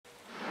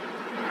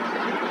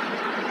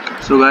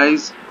So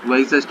guys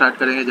वहीं से start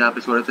करेंगे जहाँ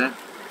पे छोड़े थे।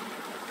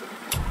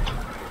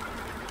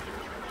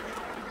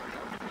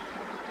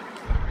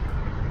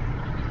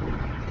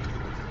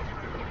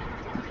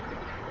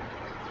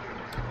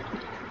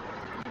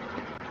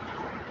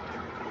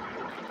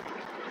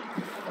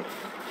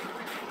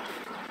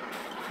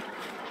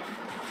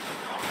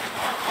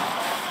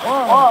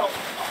 Whoa.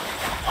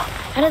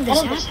 How did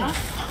this happen?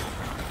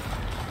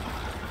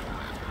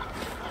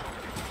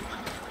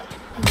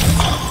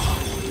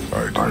 I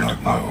do not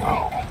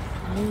know.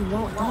 Who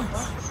wrote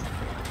this?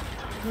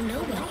 Who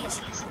nobody is?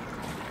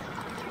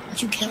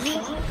 Did you kill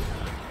him?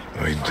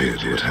 I did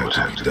what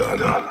had to be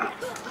done.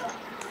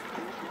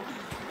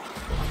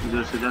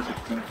 इधर से जा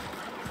सकते हैं।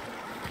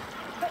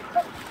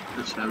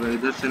 अच्छा अगर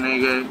इधर से नहीं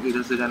गए,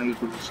 इधर से जाने की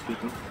कोशिश की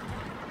तो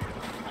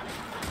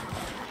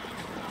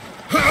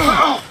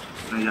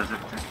नहीं जा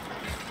सकते।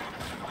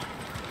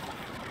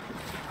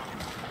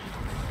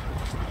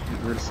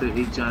 इधर से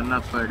ही जाना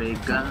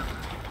पड़ेगा।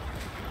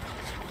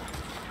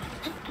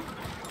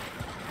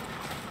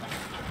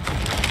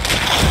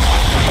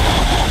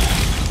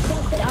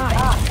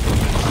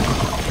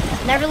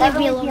 Never leave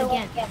me alone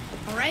again.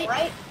 All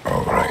right?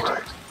 All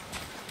right.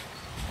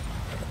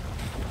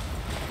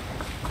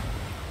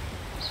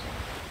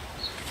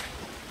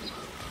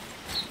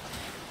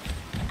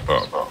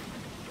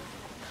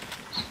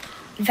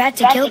 You've had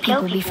to kill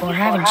people before,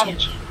 haven't you?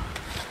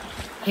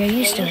 You're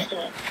used to it.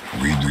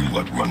 We do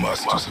what we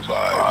must to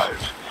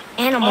survive.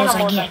 Animals,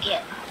 I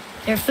get.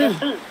 They're food.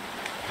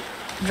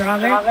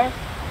 Draugr,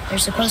 they're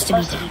supposed to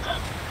be dead.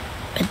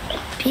 But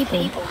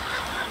people,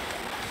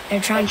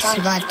 they're trying to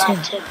survive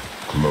too.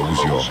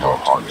 Close your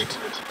heart to it.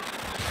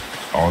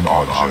 On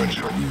our journey,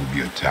 we will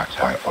be attacked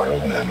by all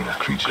manner of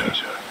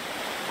creatures.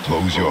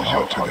 Close your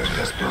heart to their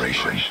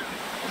desperation.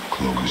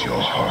 Close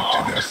your heart to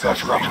their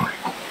suffering.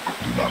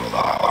 Do not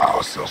allow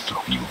yourself to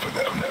feel for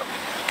them.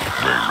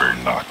 They will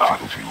not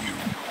feel for you.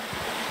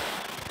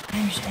 I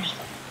understand.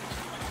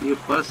 ये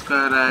first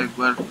कह रहा है, एक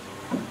बार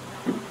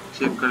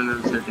check कर ले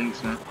settings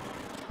में।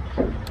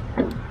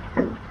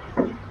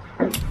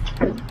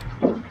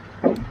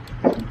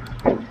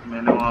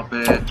 मैंने वहाँ पे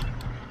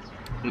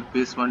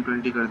FPS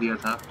 120 कर दिया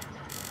था,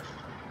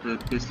 तो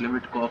FPS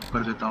लिमिट को ऑफ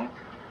कर देता हूँ,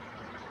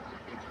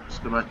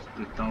 उसके बाद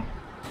देखता हूँ।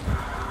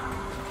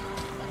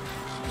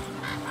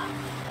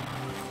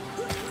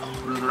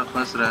 थोड़ा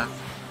फंस रहा है।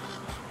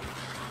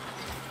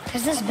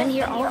 Has this been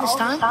here all this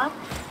time?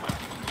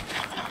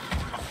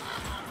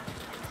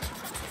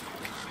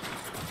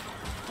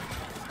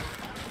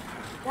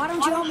 Why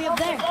don't you help me up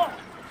there?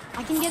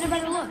 I can get a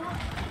better look.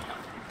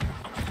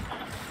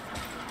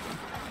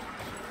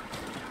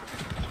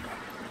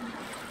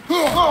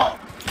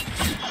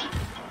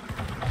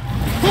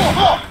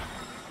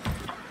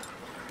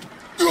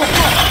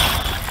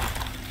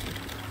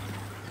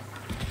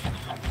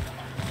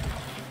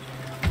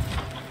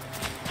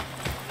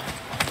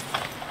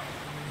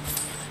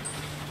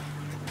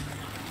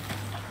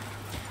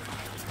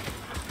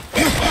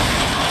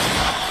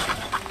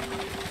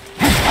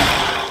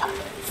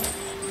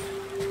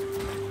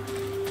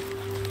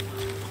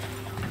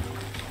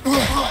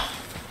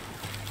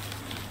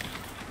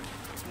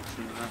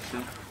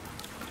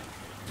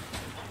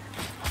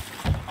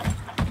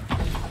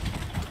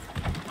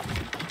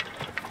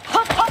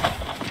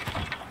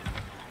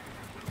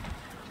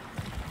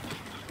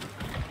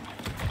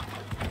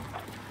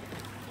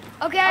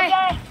 Okay.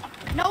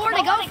 Nowhere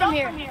to go from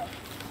here,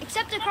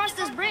 except across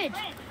this bridge.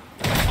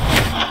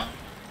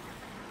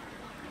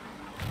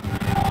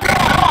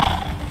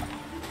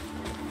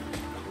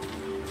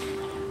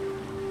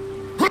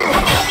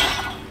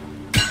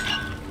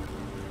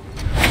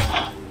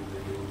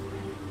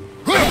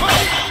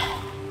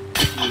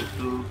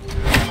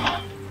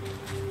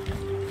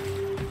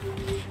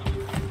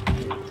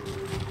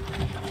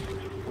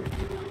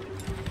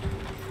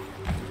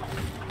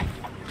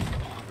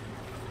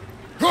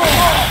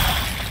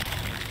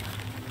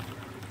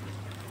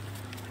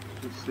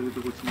 इससे भी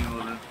तो कुछ नहीं हो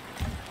रहा है,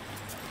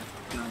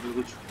 यहाँ पे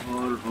कुछ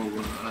और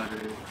होगा।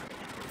 अरे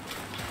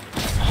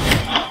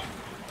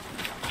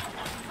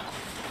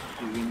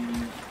लेकिन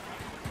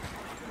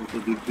वो तो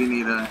दिख भी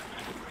नहीं रहा है।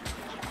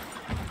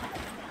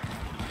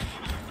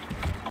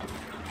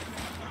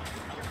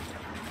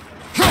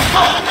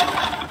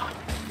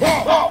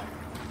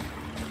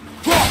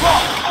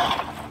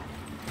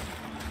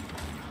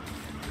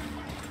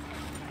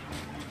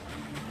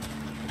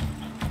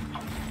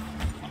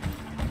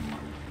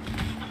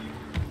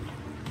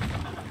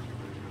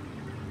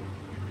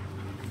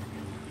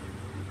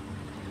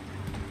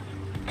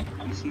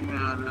 इसी में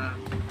आ रहा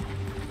है।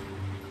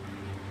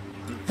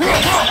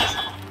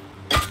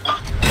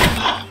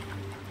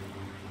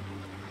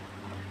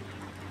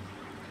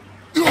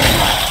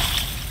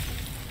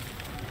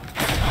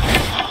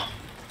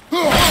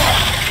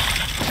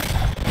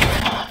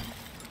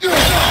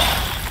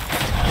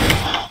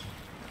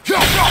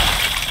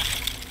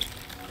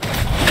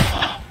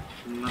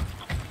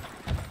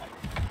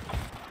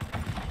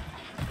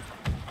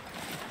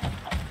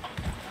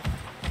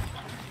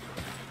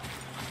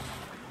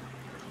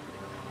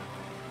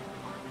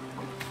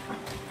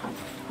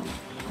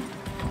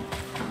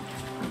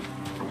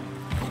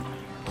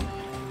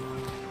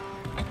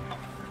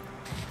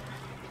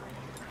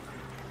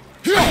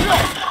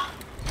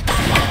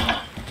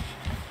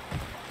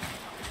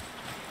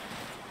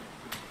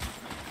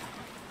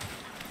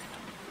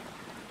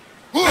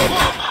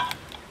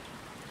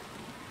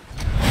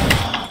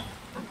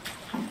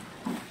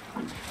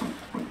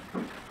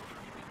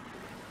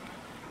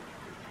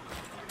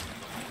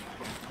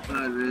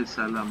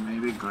 साला मैं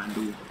भी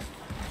गांडू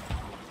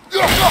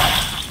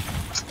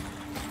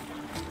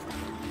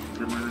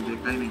जब मैंने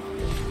देखा ही नहीं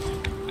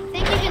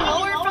Think you can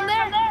lower it from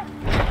there?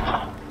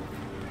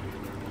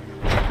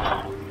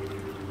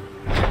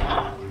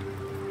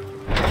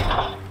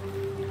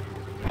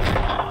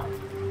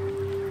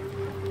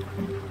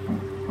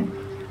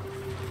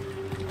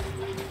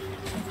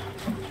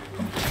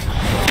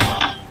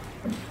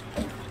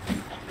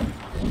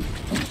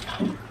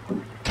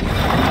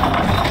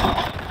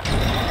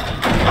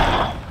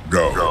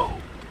 Go.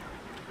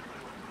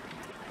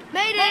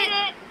 Made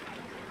it!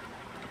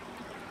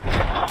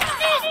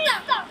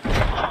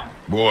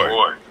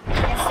 Boy.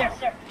 Yes,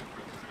 sir.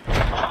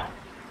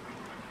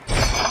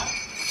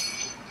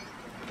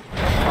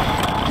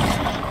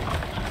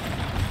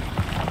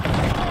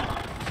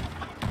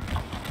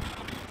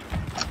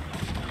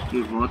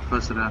 ये बहुत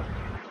फंस रहा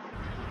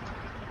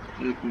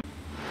एक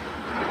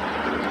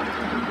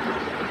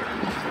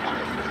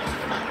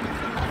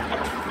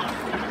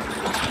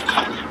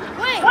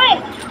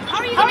Wait! How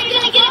are you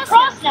gonna get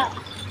across now?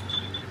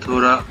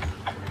 थोड़ा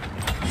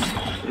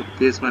एक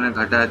पेस मैंने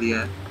घटा दिया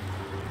है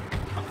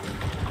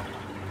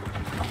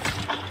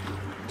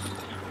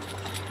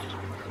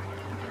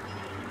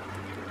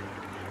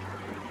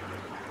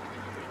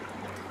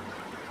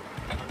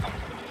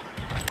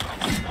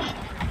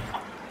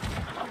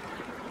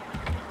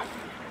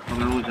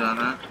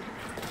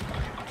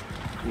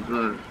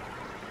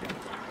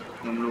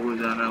हम लोग को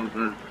जाना है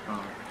उधर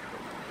हाँ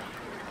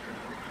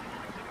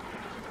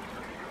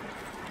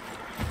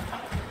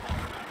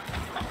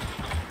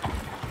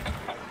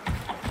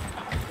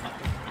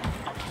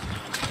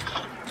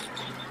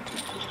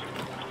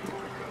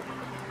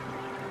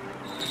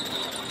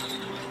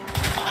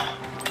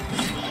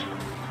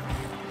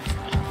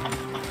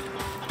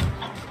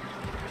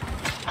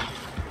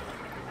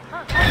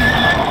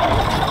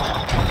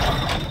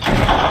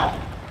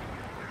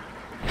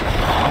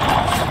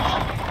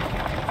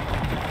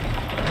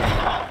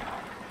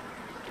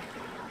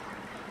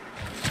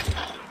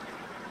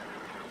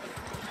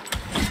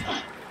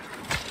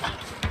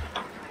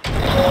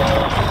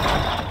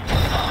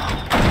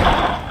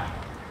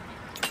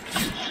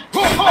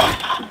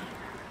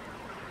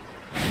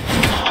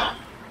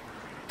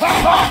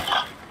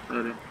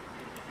अरे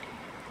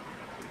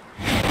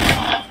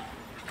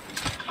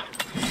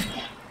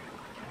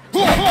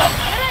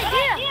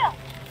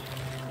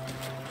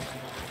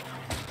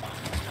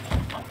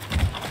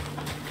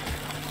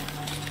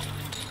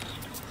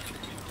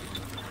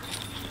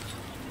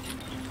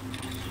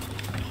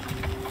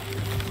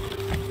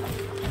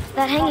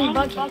That hanging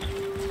bucket.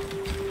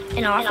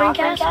 An offering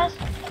cast?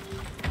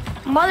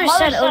 Mother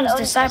said Odin's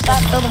disciples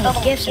filled them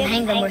with gifts and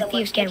hanged them where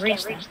thieves can't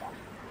reach them.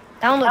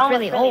 That one looked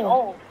really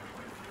old.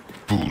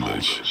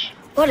 Foolish.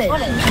 What is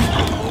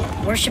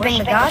it? Worshipping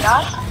the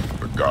gods?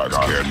 The gods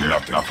care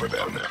nothing for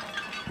them.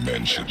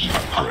 Men should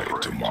not pray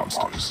to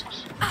monsters.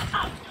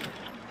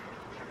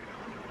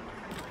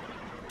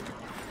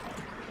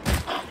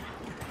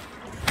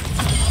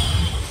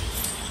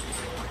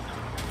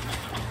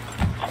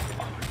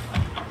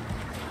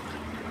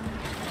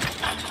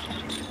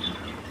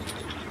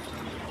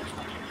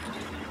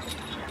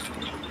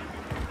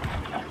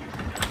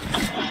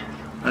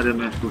 अरे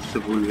मैं खुद से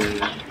भूल गया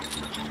यार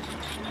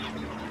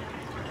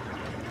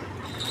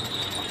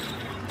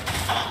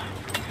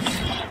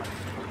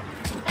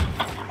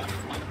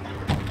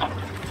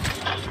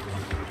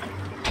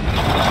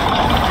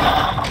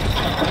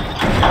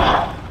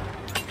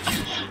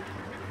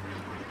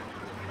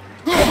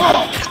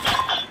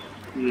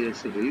ये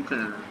ऐसे ही कर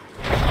रहा है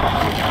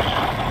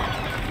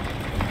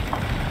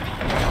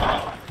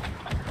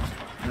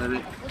अरे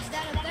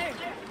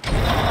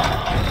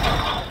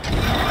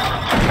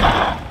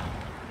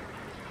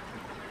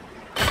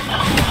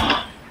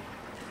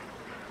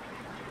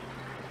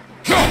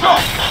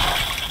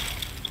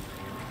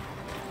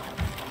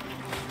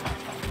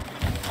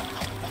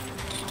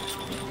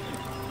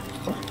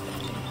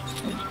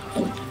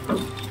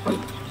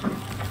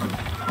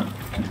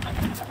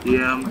ये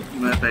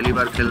मैं पहली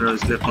बार खेल रहा हूँ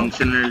इसलिए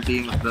फंक्शनैलिटी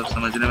मतलब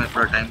समझने में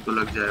थोड़ा टाइम तो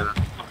लग जाएगा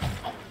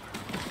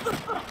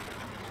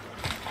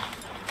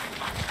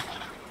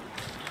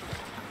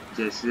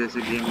जैसे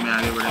जैसे गेम में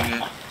आगे बढ़ेंगे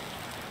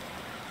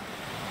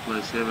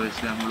वैसे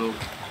वैसे हम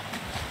लोग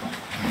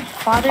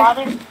Father,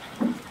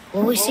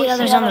 will we see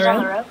others on the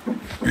road?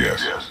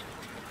 Yes.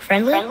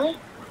 Friendly?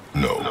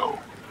 No.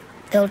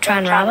 They'll try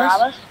and rob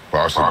us?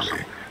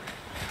 Possibly.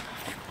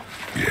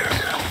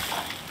 Yes.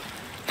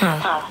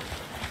 Huh.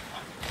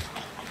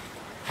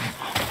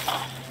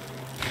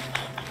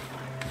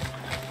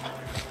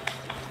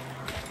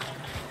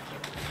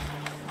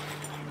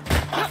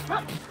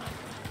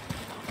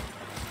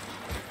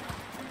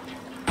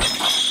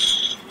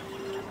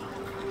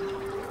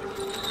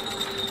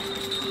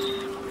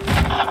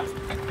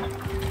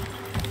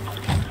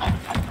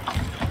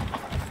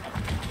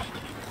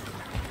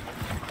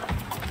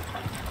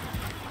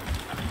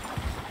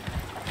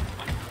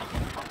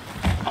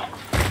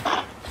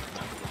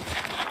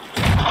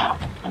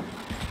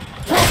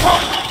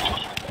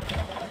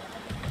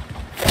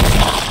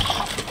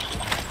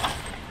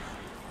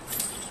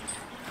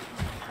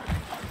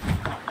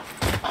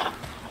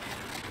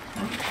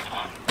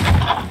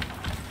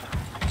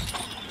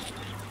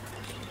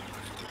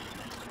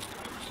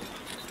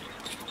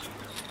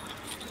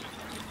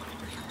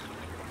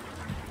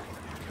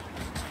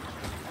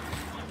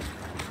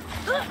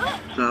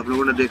 तो आप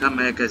लोगों ने देखा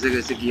मैं कैसे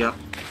कैसे किया,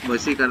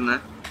 वैसे ही करना है,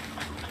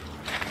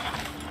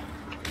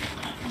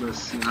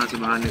 बस यहाँ से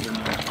बाहर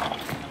निकलना है।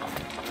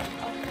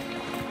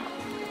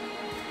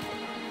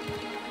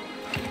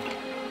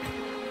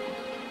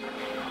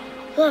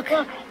 Look.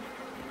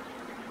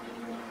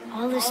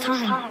 All this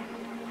time,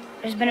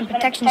 there's been a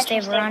protection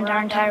stave around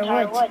our entire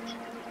woods.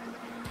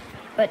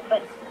 But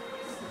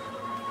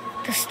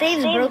the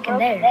stave's broken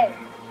there.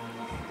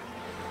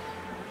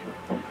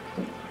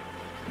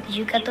 Did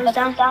you cut those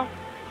down?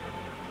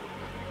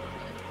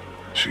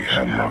 She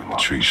had marked the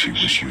tree she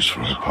was used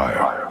for her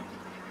pyre.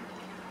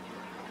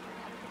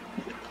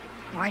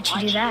 Why'd she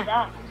do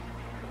that?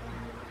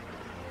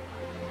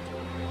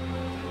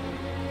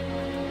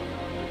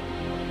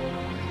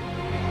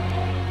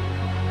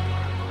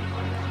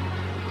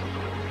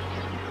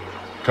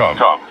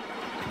 Come.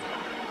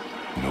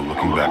 No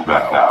looking back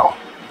now.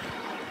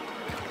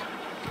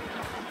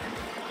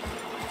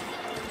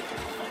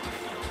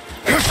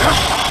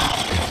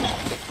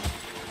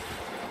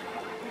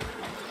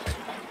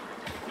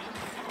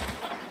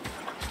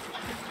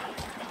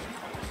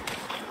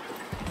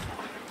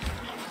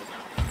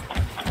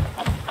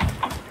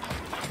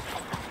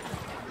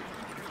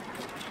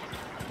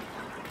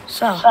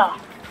 So,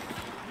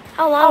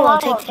 how long will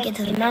it take to get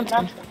to the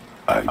mountain?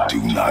 I do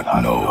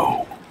not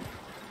know.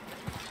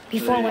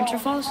 Before winter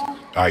falls?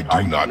 I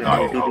do not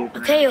know.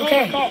 Okay.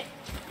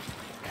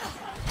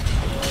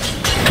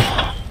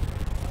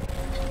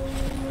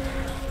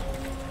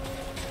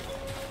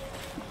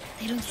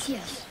 They don't see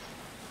us.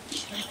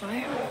 Should I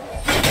fire?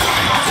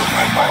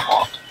 My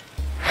mark.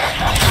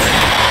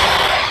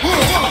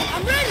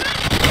 I'm ready!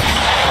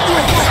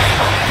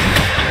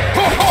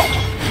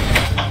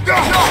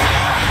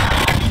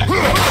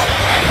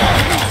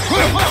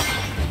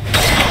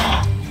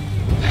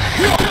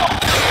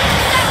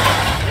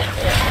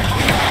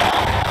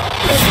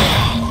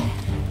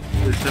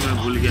 इससे मैं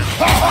भूल गया।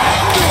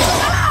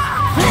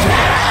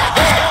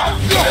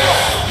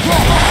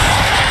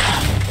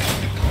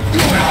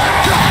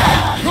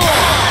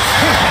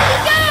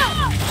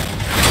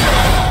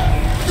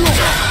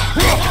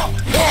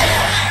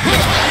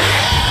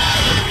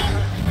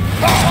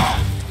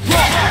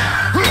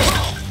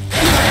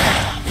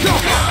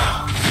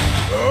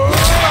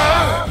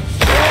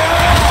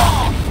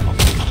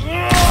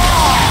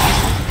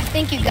 I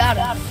think you got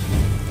it.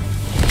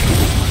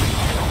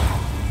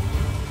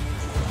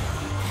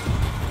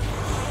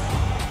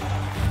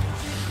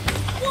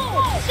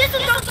 This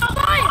is not so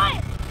fine!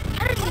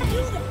 How did you do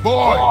that?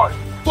 Boy,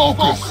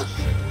 focus.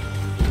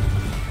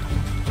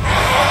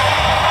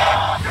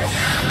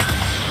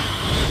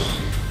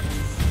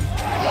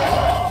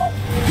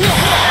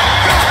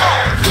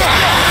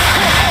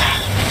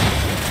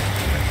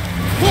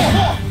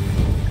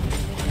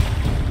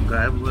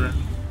 गायब हो रहा है।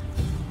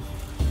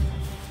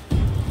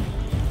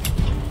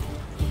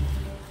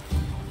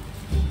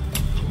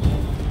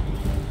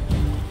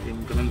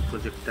 Incoming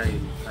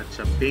projectile.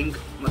 अच्छा, pink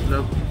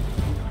मतलब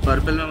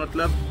पर्पल में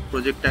मतलब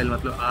प्रोजेक्टाइल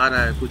मतलब आ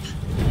रहा है कुछ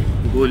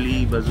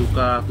गोली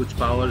बजूका कुछ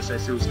पावर्स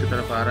ऐसे उसकी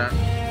तरफ आ रहा है,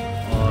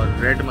 और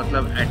रेड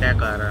मतलब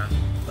अटैक आ रहा है,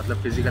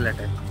 मतलब फिजिकल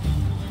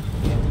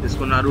अटैक।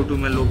 इसको नारुतो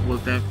में लोग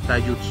बोलते हैं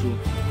ताइजुत्सु।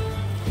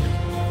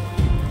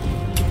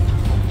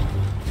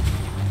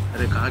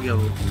 अरे कहाँ गया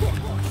वो?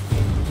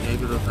 यही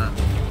भी तो था।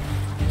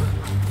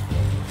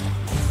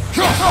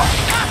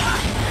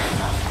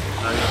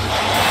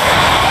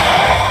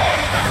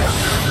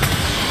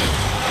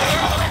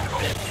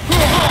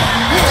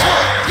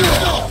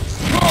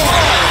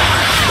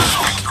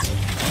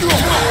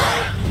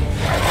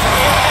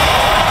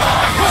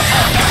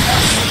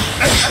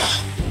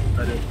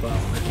 अरे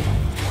बाप रे।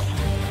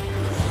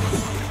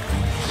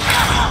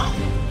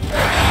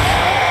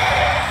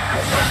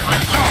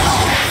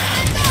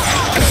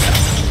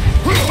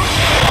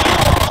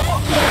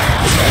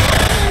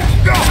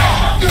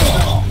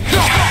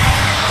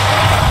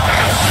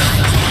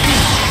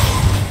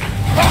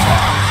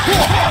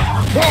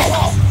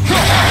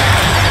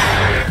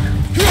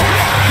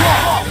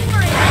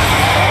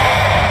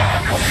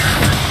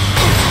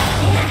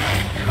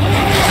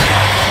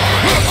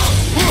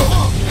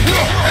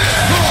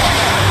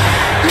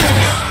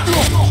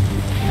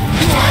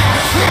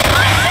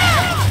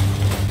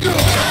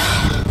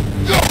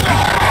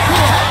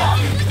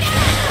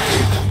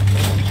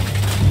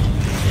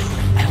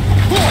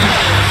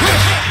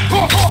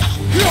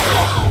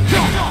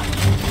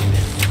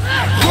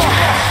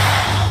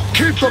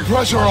 Keep the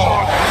pressure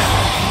on.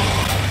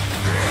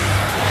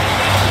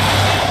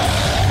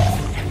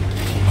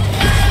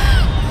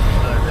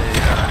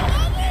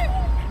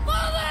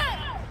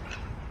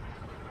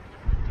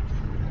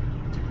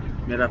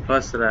 मेरा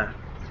फंस रहा है,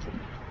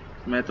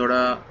 मैं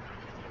थोड़ा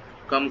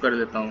कम कर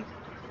लेता हूँ।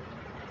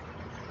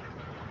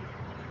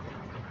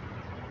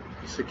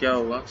 इससे क्या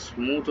होगा,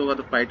 स्मूथ होगा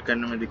तो फाइट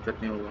करने में दिक्कत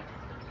नहीं होगा।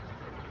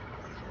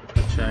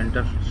 अच्छा,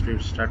 enter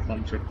start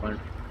from check point.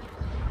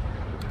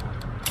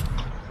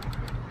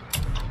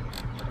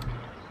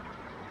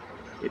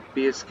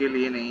 APS के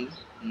लिए नहीं,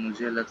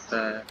 मुझे लगता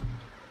है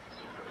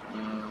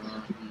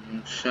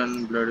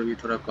मोशन ब्लड भी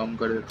थोड़ा कम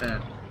कर देते हैं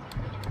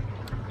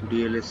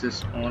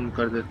DLSS ऑन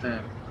कर देते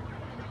हैं।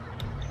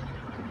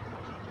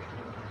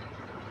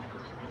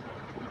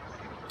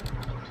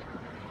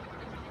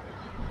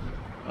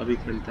 अभी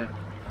खेलते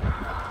हैं।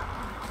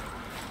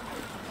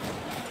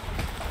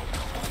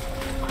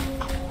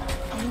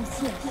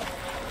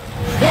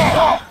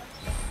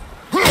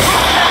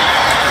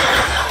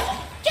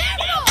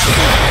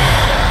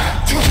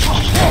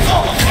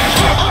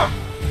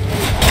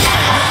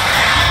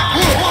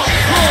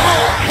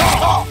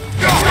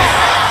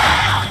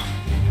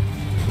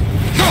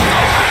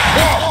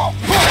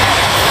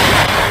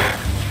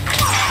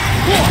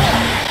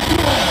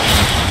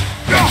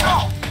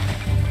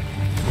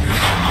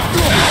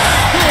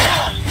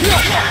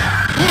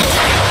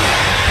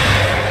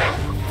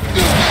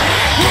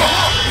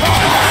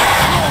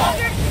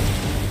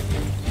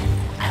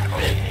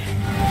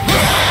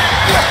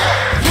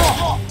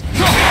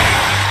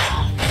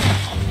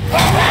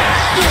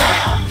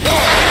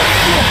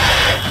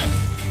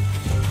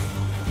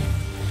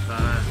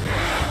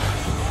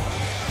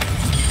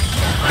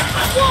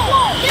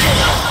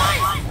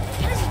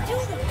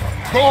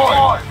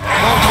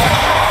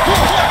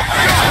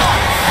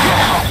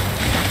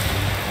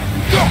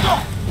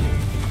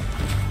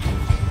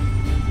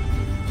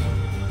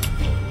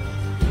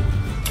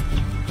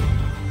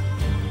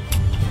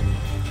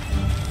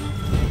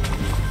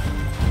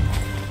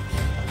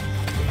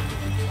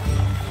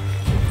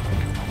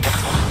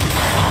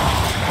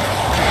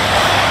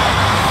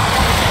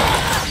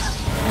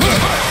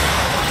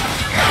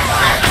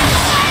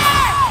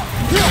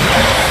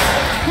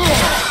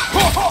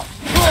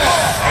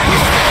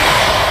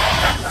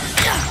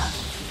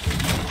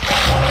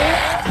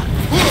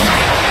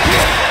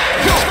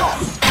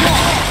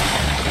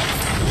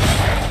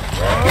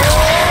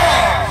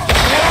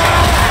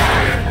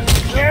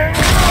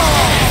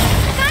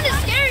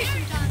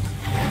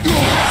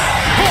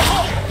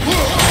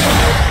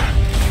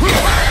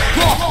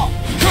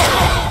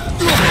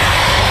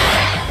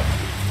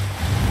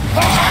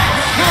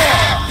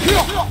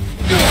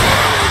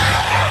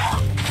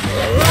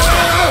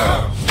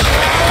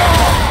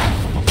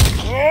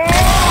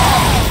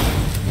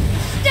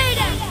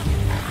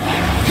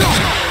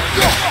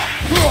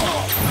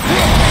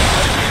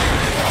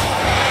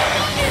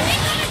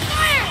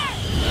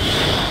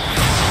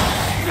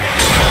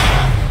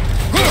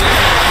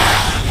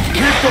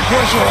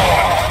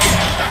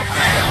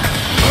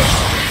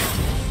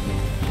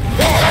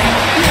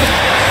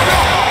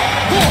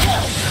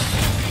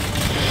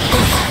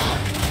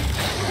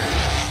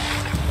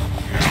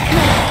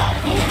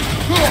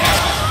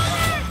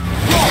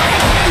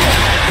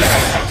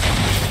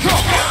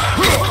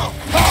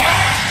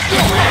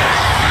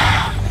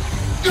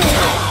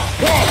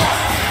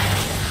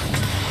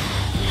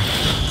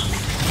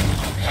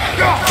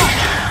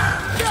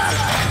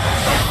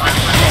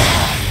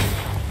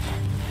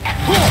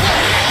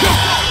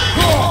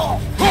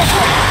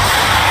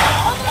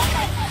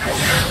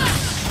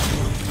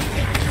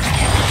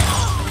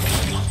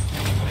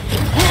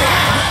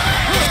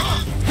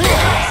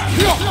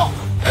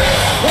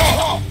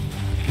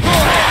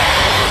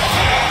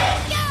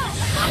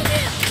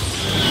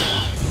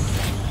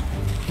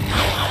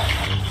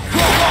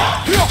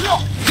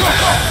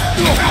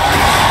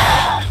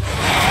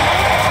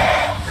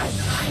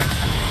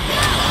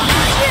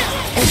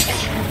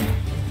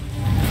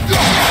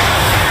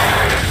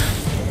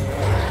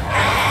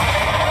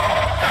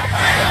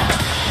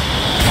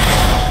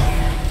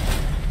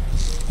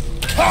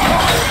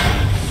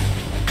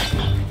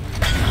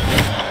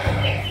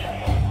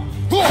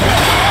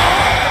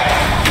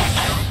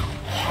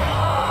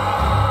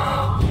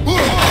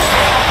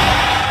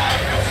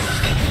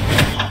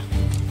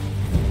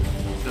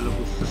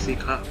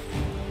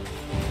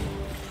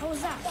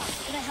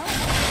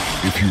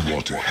 If you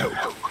want to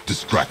help,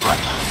 distract him.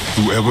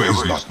 Whoever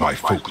is not my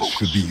focus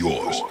should be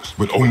yours,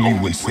 but only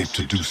when safe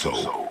to do so.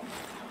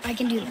 I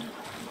can do that.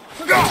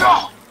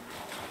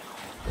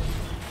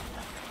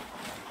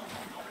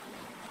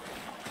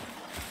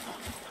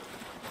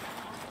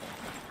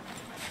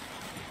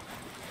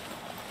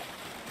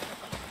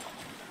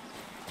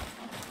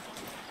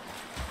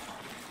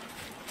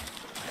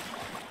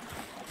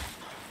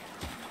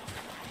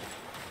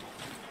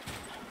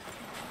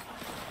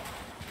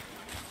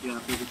 यहाँ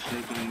पे कुछ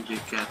है कि नहीं देख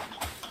क्या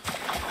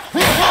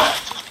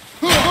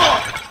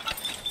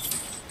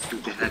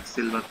क्योंकि हैक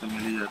सिल्वर तो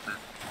मिल ही जाता है।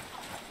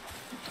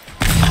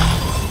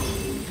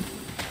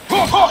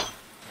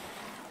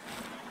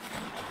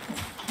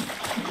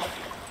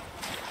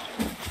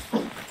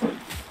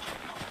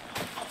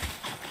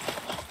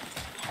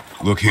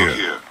 Look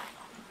here.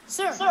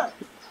 Sir.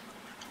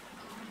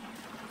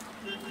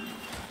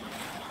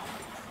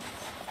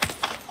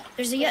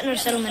 There's a Yetner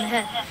settlement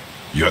ahead.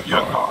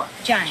 Yetner.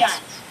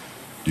 Giants.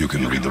 You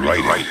can read the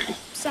writing.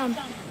 Some.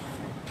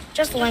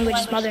 Just the language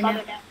his mother knew.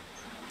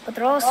 But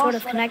they're all sort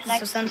of connected,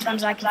 so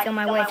sometimes I can feel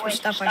my way through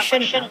stuff I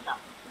shouldn't know.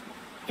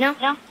 You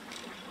know?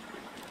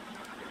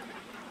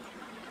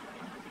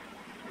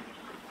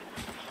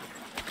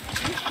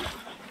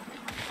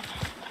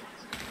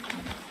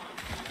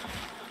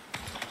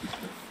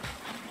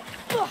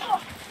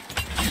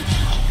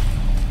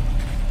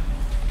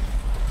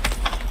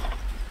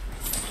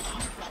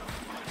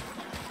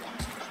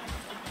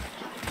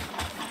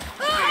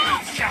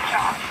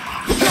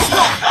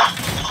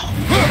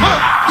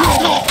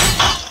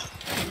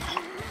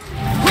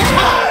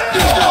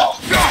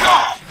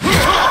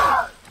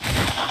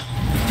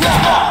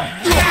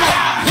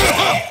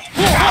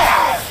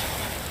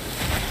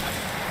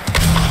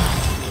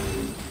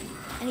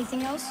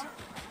 Anything else?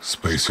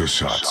 Space your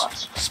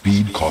shots.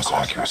 Speed costs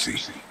accuracy.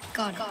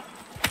 Got it.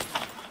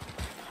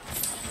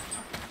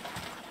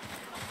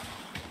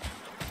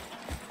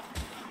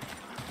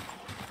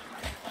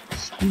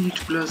 Speed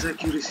plus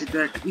accuracy,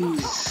 that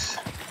is.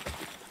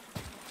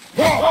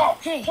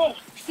 Hey, I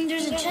think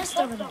there's a chest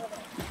over there.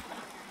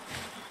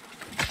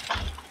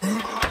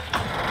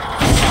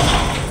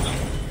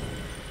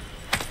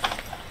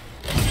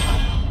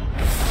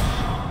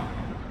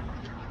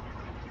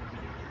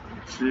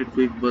 Really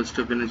quick burst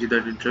of energy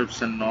that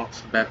interrupts and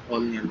knocks back all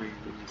nearby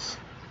enemies.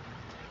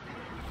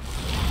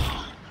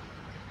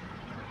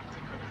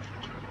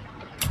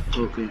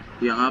 Okay,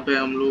 यहाँ पे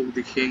हम लोग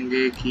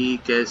दिखेंगे कि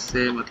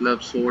कैसे मतलब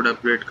sword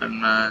upgrade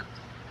करना है,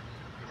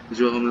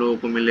 जो हम लोगों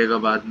को मिलेगा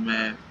बाद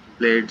में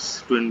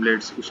ब्लेड्स, ट्विन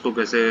ब्लेड्स, उसको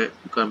कैसे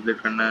कंप्लीट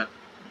करना है।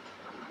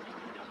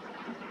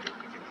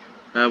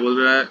 क्या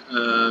बोल रहा है?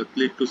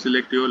 Click to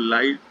select your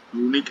light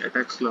unique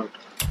attack slot.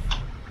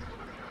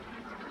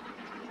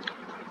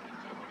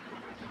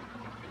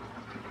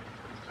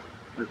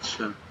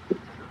 अच्छा,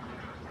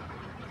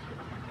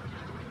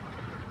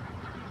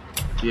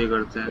 ये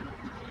करते हैं।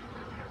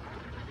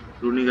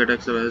 रूनिक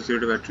अटैक से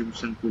velocity of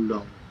attribution cool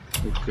down.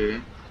 Okay,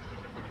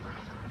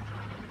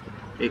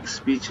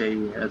 XP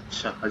चाहिए।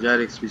 अच्छा,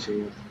 1000 एक्सपी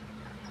चाहिए।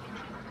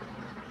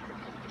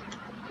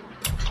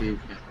 ठीक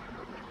है,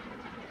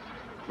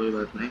 कोई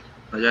बात नहीं,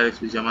 1000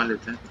 एक्सपी जमा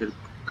लेते हैं, फिर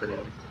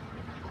करेंगे।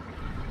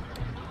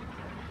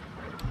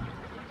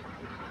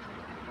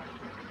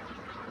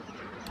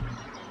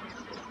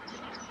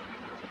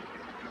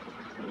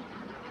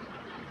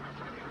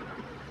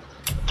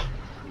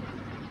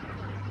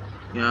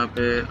 यहाँ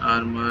पे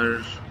आर्मर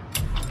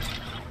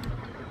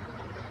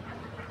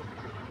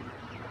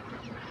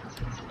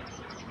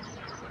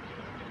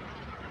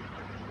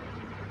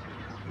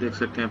देख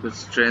सकते हैं, यहाँ पे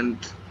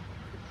स्ट्रेंथ,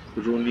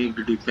 रूनिक,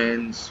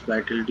 डिफेंस,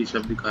 वाइटलिटी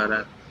सब दिखा रहा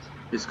है।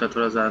 इसका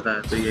थोड़ा ज़्यादा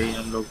है, तो यही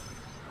हम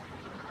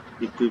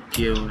लोग इक्विप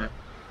किए हुए हैं।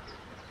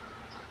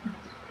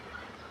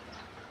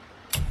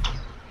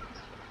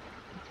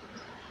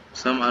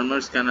 Some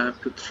armors can have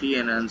up to 3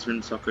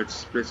 enhancement sockets.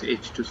 Press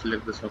H to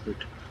select the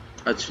socket.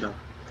 अच्छा,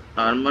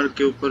 आर्मर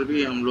के ऊपर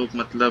भी हम लोग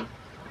मतलब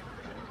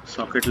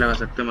सॉकेट लगा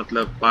सकते हैं,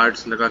 मतलब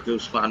पार्ट्स लगा के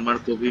उसको आर्मर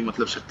को भी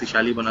मतलब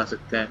शक्तिशाली बना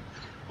सकते हैं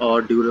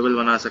और ड्यूरेबल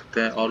बना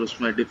सकते हैं, और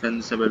उसमें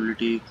डिफेंस,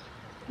 एबिलिटी,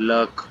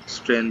 लक,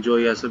 स्ट्रेंथ, जो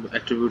यह सब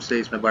एट्रीब्यूट्स है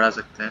इसमें बढ़ा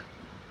सकते हैं।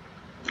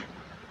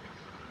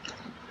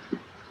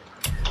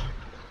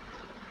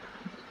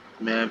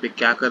 मैं यहाँ पे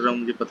क्या कर रहा हूँ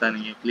मुझे पता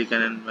नहीं है। Click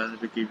and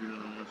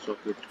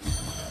socket.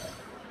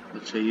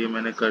 अच्छा, ये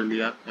मैंने कर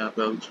लिया। यहाँ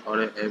पे कुछ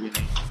और है भी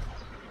नहीं।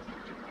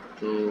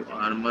 तो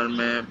आर्मर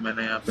में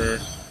मैंने यहाँ पे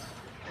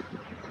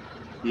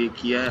ये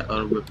किया है,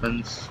 और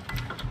वेपन्स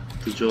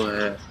तो जो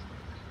है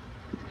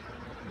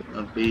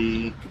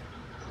अभी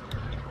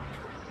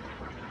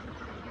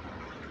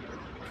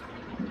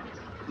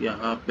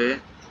यहाँ पे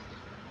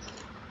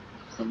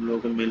हम लोगों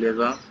को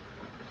मिलेगा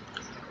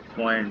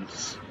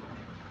पॉइंट्स।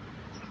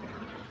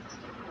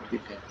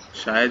 ठीक है,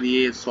 शायद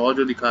ये 100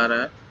 जो दिखा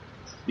रहा है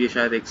ये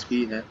शायद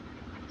एक्सपी है।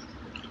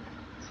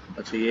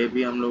 अच्छा, ये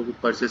भी हम लोगों को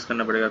परचेस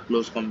करना पड़ेगा।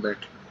 Close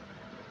combat,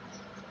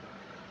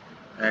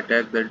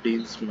 attack that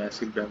deals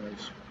massive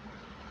damage.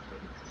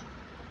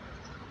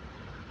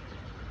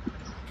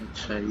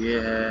 अच्छा, ये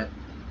है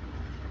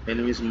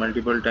enemies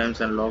multiple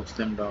times and locks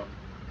them down.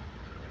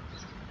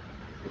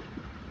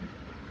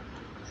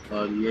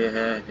 और ये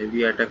है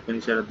heavy attack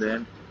finisher at the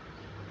end,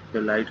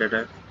 फिर लाइट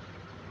अटैक।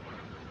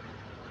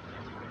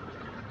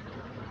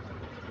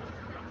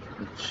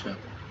 अच्छा,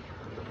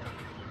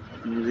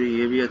 मुझे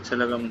ये भी अच्छा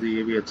लगा, मुझे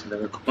ये भी अच्छा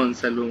लगा। कौन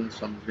सा लूँ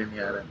समझ में नहीं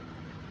आ रहा है।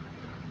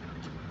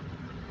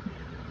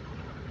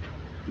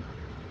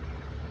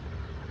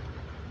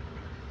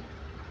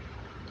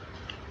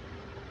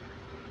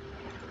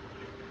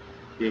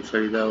 ये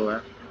खरीदा हुआ है,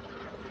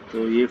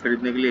 तो ये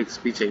खरीदने के लिए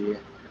एक्सपी चाहिए।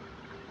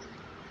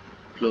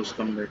 Close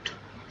combat.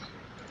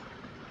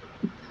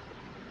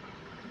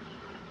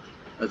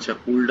 अच्छा,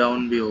 कूल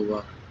डाउन भी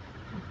होगा,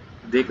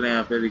 देख रहे हैं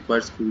यहाँ पे।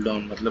 रिक्वायर्स कूल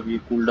डाउन, मतलब ये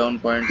कूल डाउन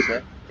पॉइंट्स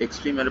है।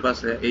 एक्सपी मेरे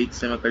पास है, 8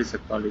 से मैं खरीद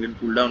सकता हूँ, लेकिन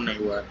कूल डाउन नहीं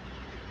हुआ है।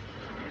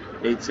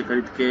 8 से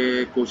खरीद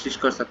के कोशिश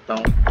कर सकता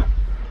हूँ।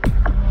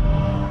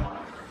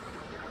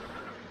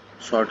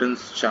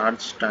 शॉर्टन्स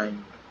चार्ज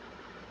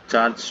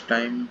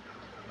टाइम।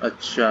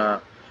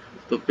 अच्छा,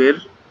 तो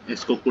फिर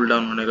इसको कूल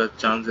डाउन होने का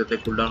चांस देते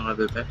हैं, कूल डाउन होने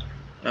देते हैं।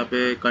 यहाँ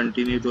पे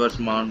continue towards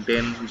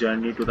mountain,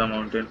 journey to the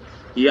mountain.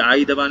 ये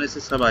आई दबाने से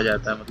सब आ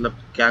जाता है, मतलब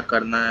क्या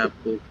करना है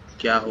आपको,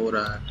 क्या हो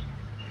रहा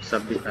है,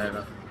 सब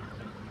दिखाएगा।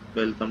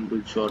 Welcome to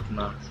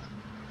जॉटना।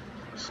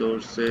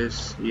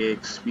 सोर्सेस, ये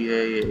एक्सपी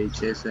है, ये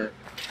एचएस है,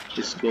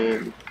 इसको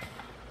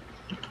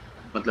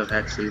मतलब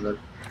हैक सिल्वर।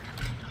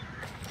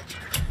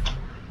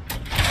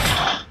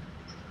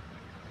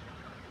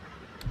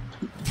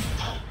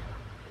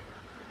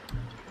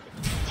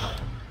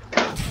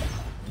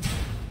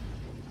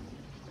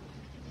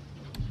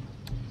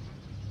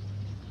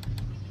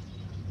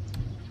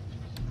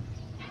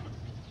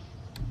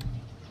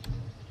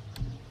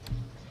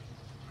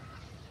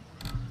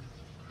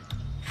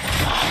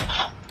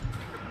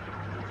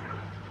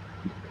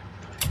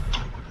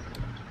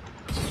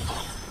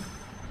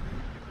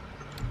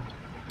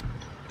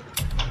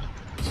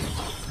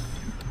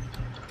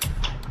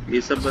 ये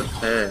सब बस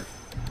है।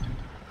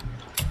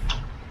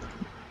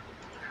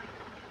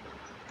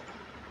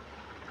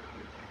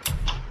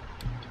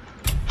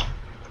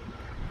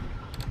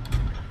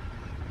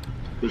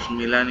 कुछ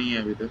मिला नहीं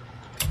है अभी तक।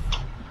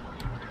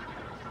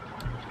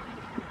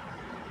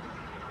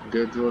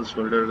 डेथ वॉल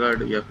शोल्डर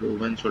गार्ड या फिर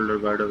oven shoulder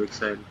guard of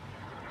exile,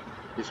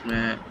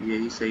 इसमें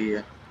यही सही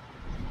है।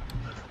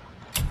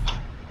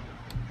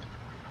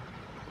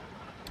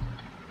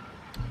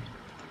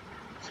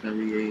 इसमें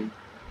भी यही।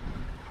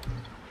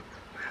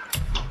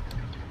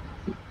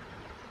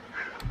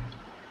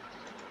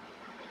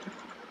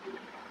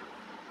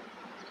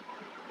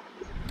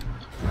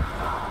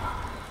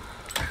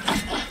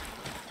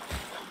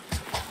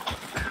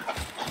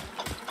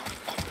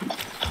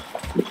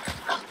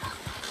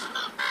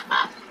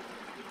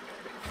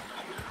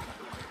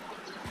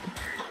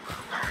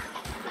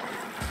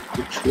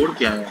 छोड़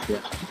के आया क्या?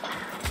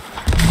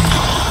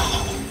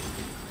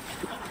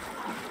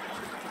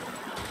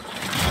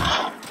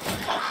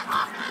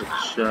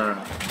 अच्छा,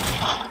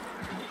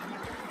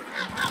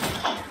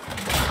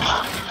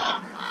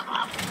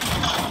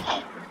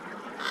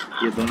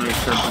 ये दोनों एक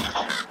साथ।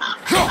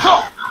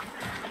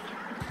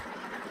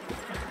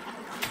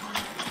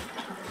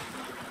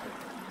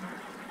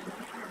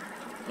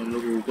 हम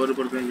लोग ऊपर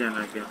ऊपर कहीं जाना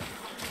है क्या?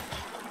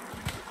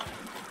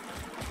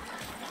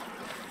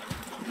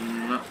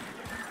 ना।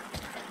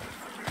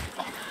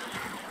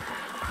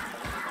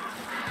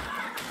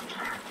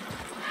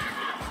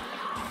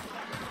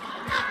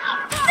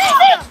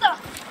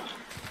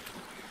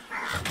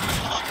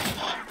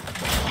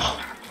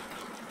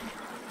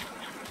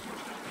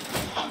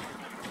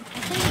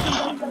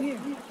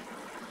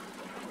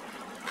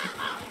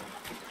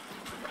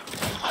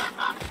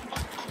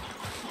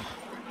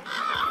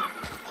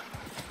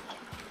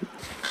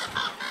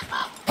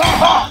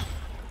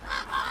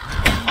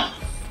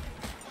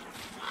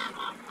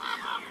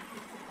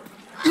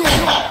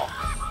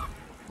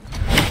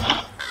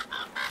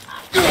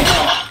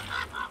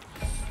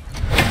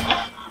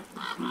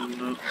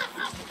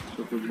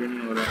 तो कुछ भी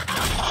नहीं हो रहा।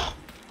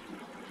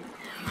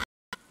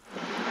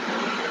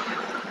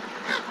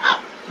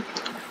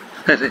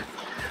 अरे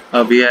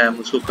अभी आया,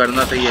 मुझको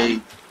करना था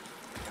यही,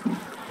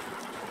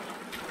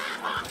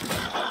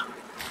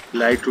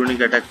 लाइट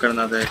रूनिक अटैक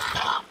करना था,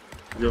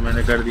 जो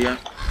मैंने कर दिया।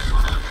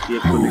 ये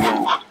खुल गया।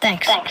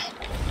 Thanks.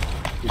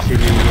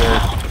 इसीलिए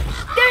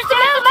There's the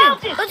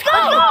mountain! Let's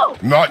go!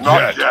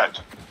 Not yet.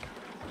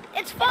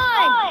 It's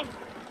fine!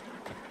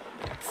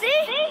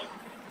 See?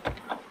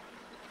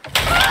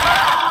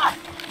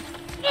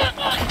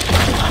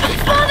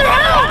 Father,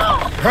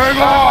 help! Hang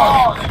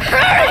on!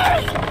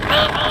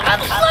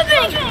 I'm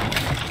slipping!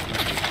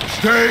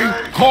 Stay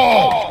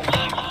calm.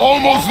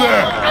 Almost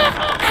there.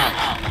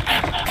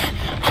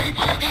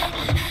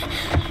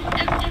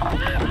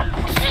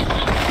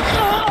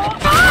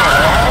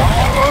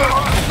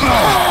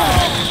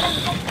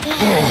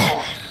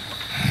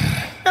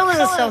 That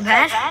wasn't so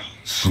bad.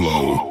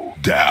 Slow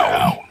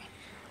down.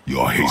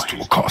 Your haste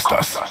will cost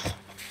us.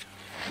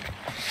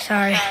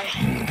 Sorry.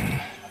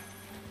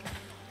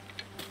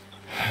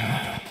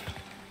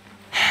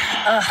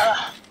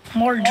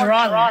 More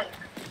dragon.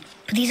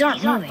 But these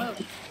aren't moving.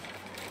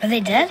 Are they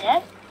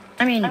dead?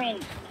 I mean,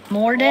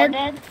 more dead?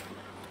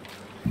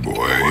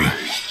 Boy.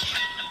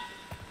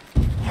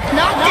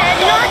 Not dead,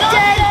 not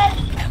dead!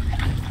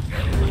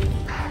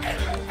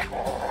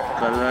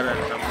 color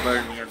and number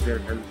near their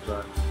health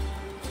bar.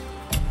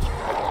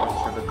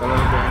 So the color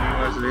of the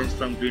animals range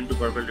from green to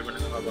purple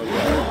depending on how they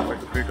are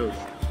compared to predators.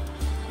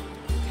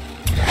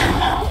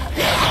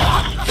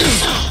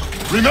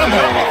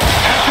 Remember,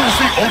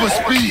 accuracy over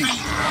speed.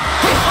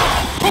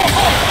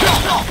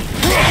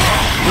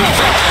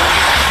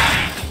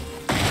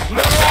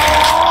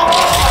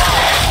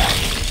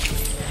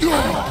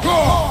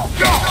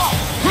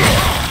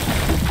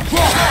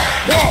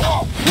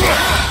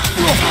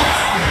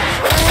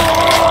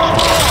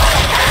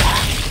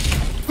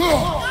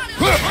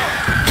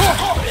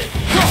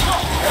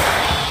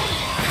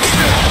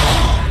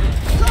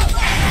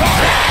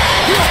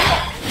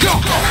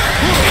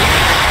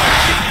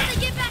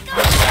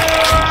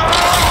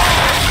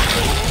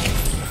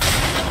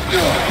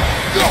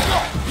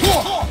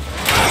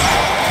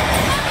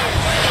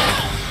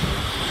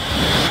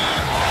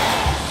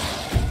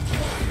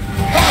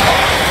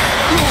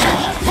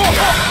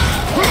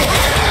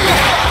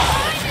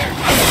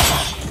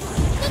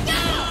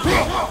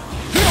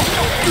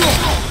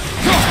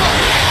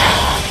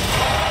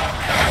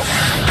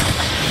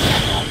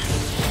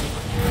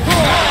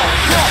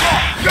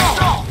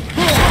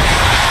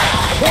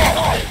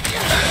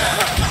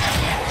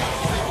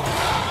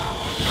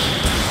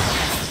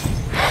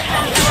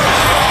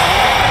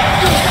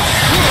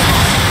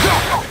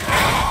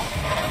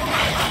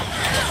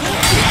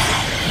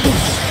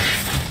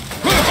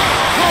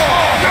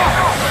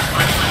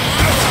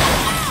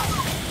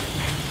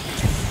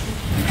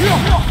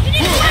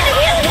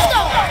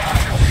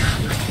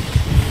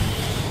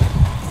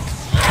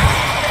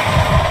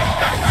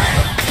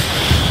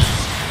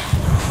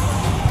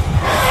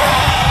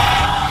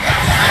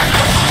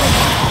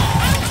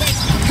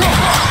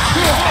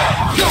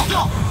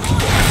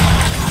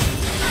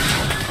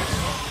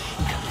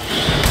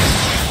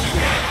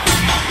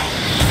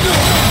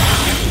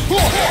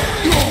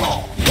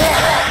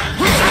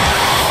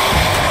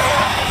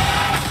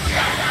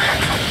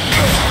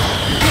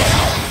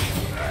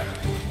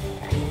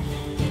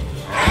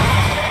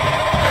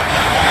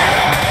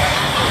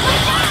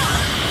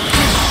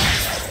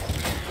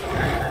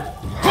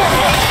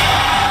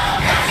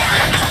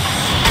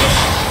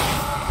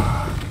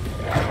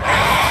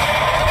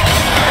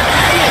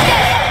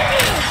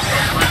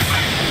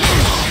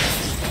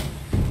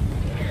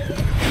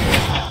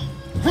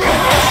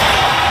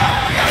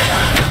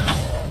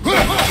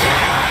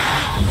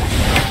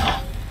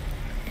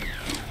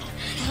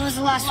 How was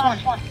the last one?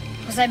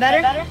 Was I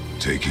better?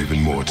 Take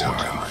even more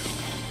time.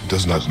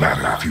 Does not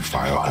matter if you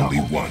fire only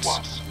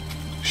once.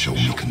 Show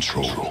me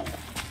control.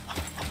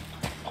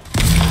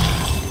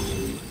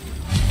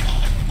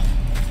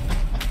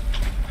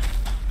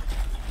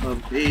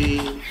 अभी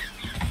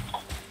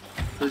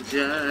तो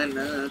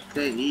जाना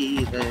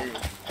कहीं है.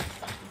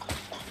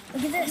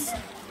 Look at this.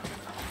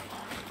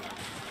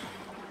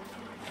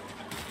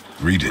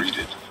 Read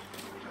it.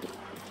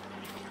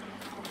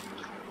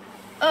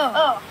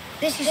 Oh,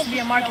 this used to be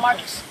a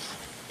marketplace.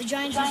 The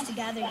giants used to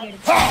gather here to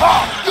talk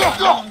for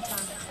a long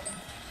time.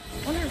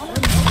 Wonder if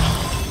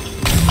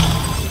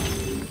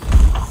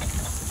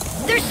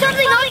there's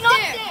something up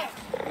there!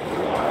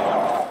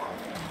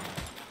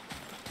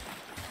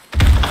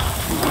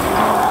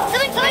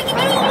 Something's hiding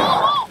through the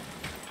wall!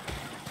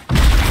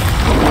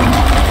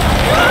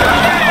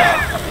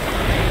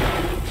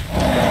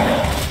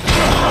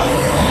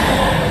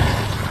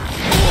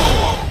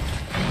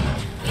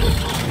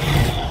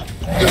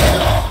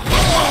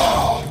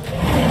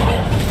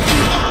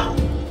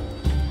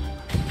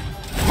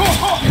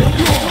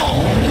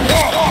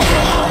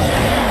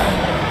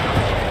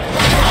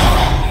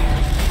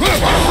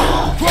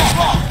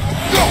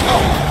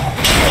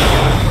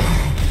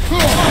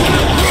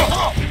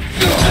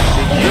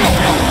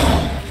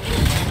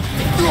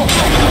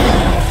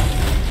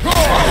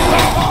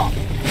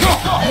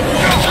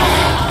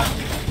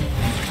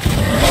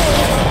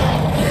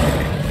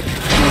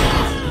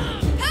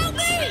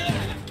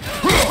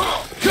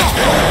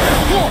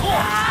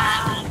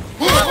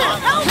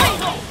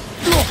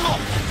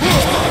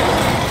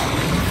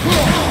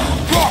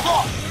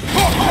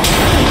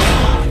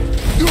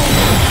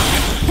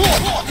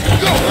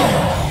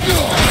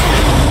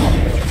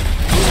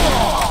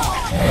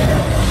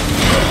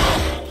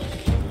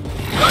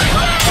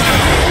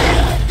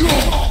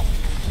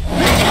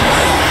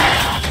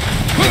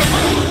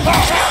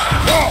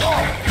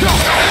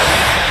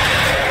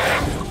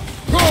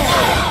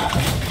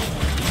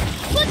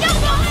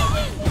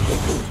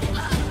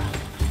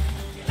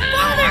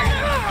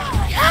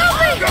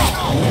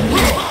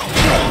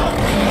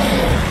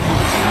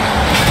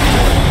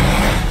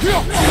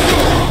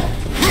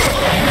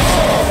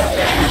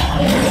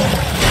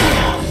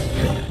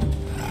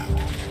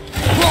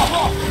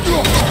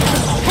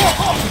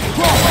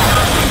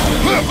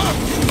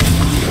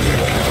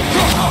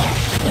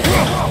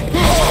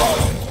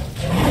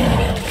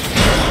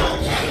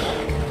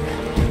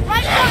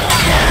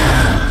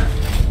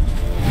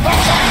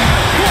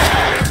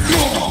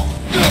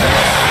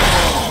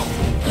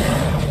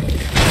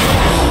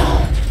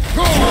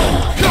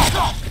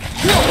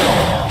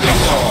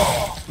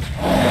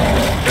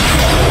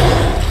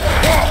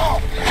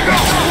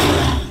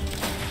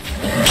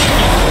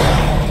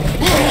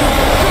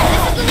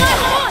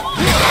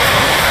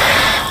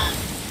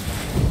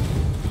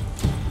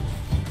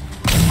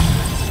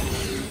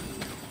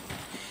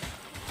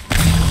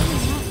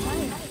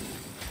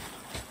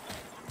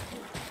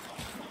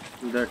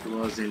 That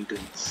was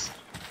intense.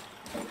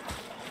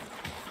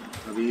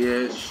 अभी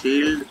ये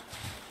shield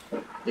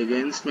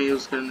against में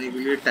use करने के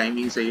लिए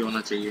timing सही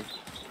होना चाहिए.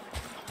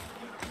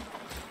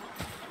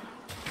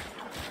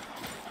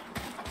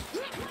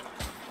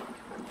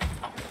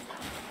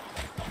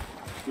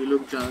 ये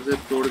लोग जहाँ से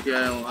तोड़ के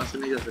आए वहाँ से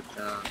नहीं जा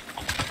सकता.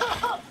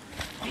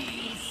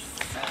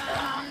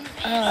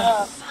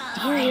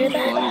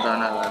 कौन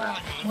गाना गा रहा है?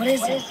 What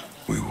is this?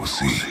 We will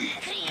see.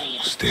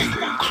 Stay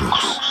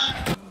close.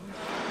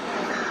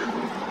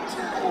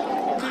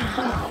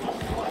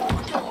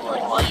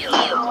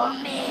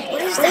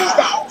 What is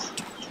that?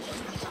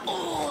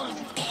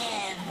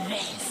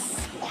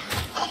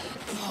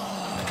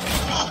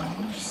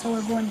 So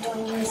we're going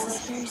towards this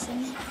person?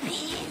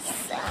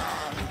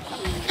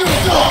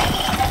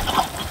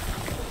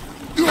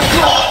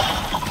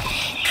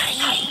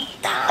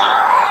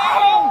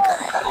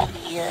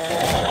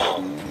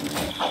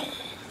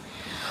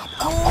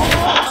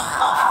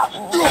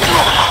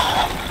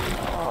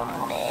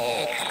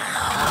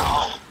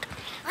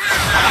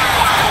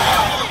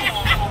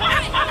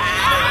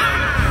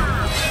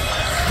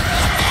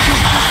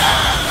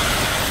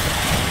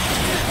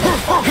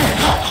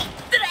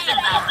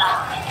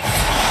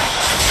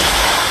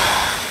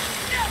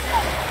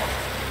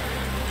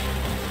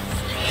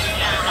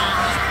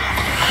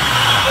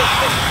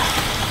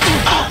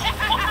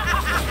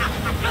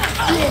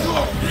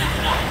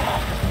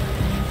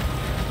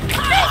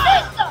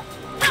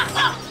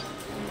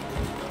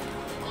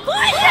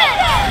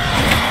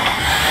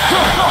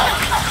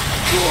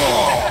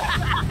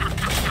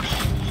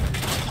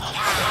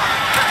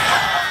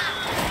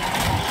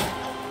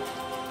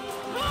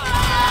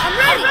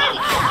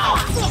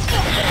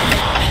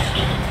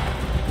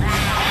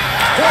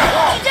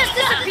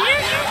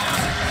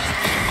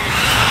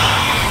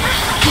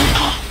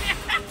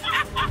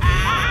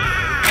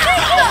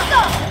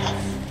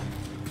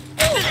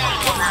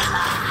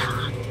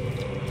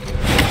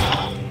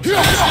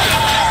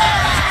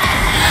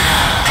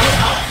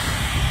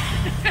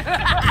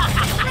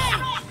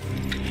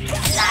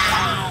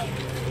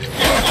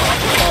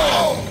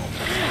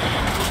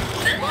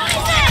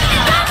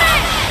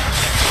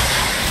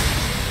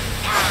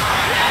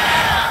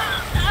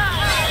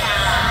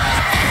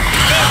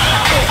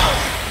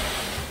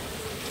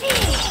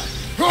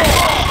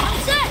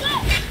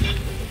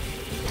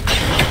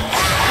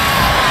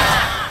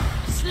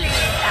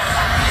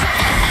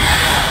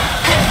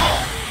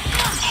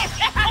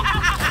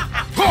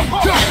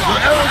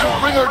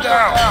 Further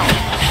down!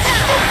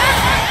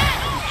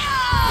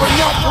 But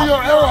not for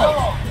your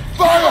arrow!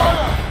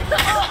 Fire!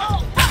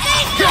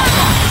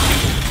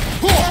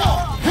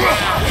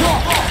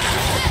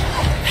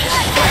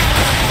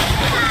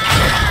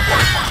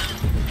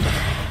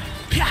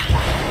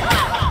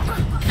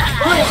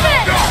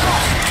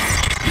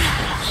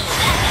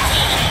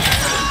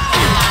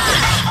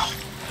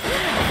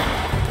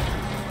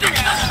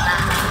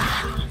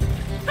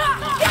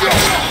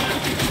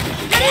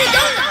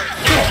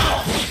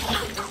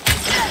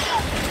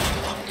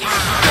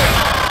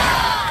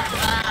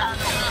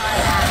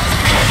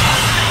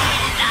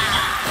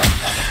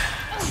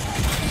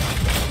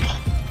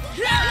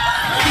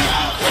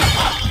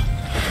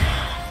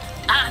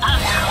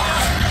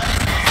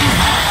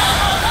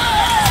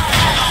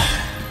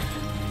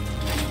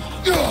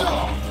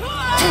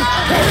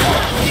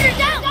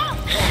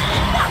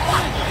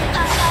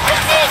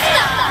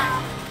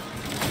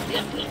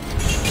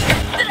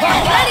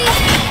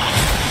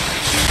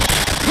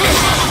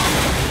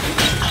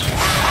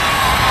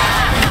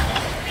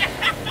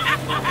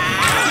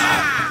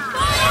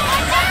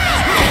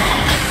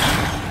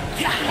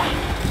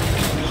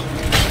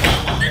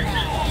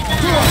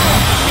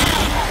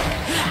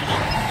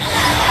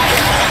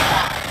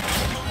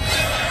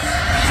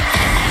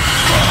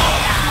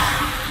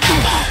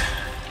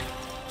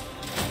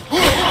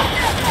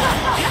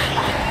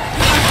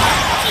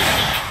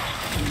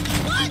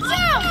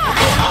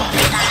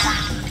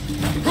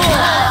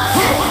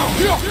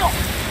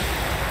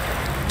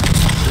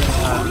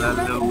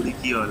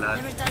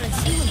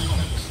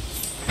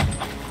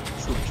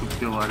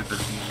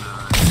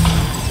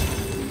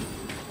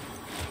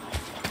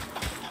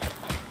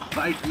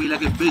 Fight me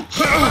like a bitch.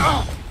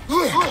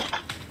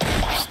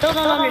 Still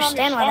don't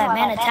understand why that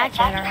man attacked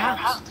you at our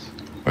house.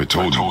 I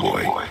told you,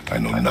 boy. I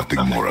know nothing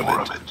more of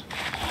it.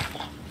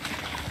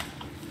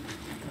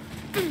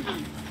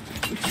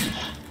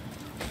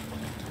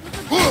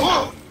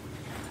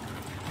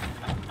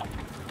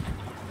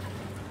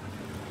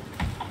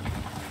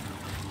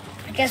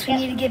 I guess we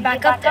need to get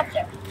back up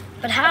there.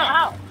 But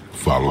how?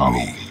 Follow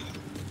me.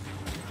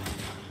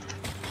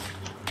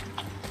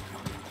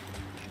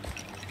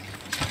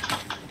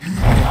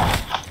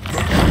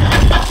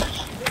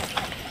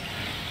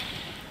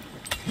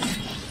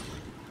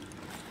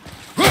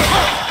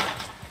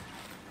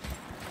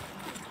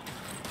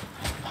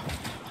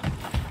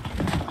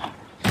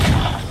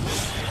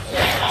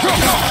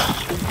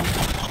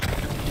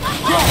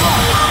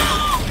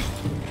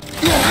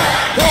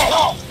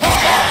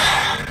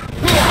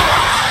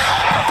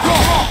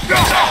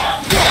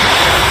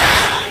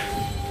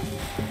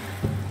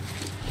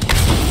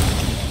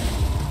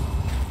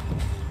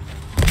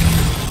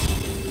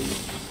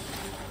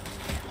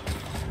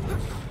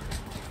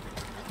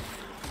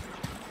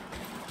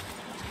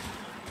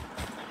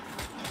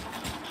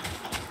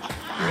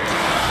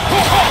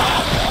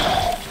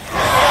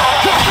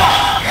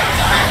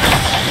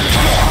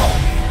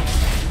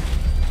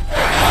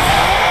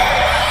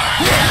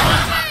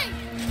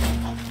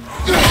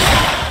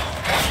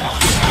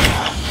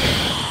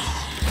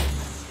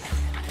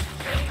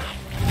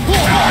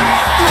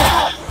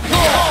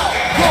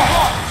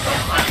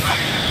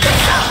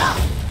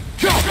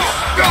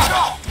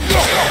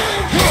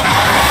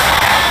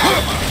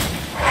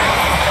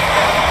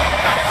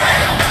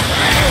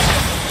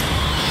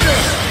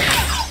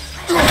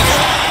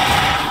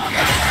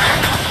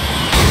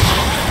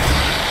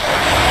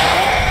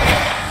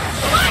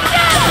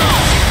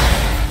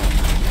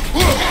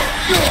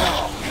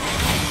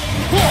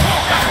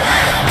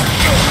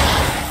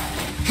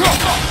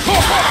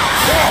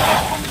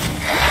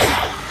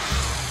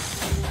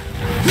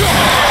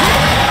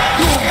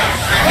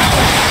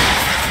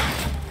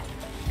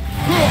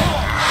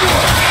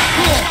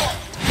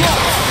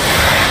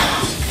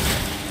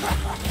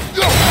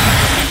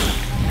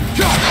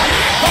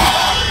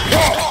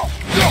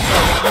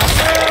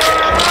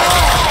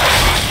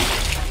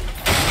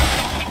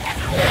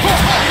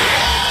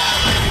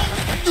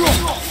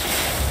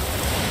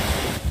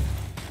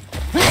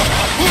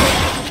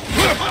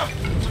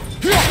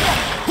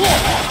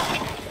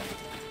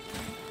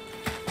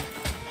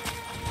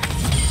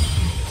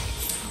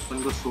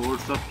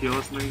 Source of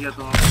chaos मिल गया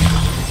तो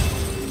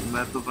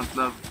मैं तो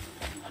मतलब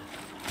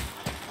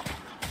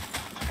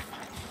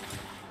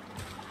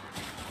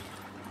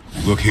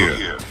Look here.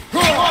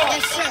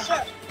 Yes, sir.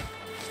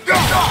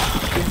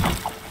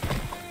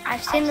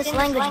 I've seen this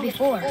language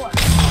before.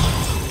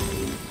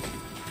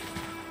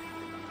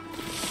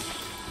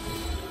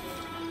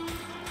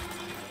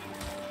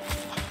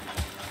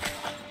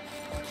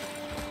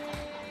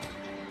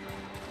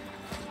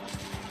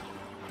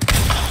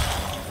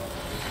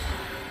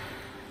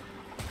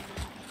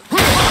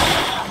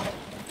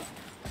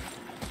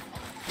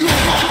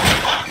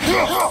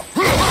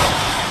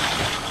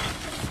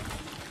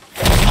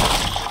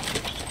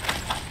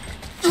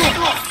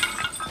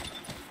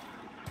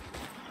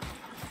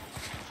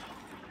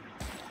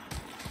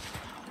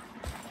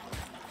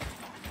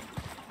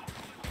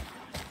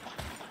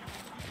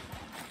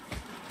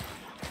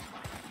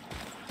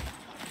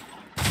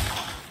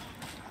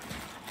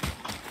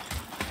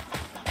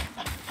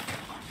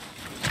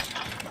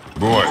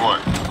 Boy,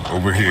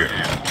 over here.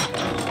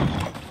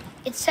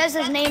 It says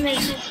his name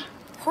is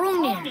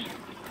Hrungnir.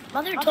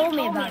 Mother told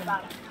me about him.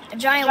 A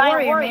giant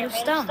warrior made of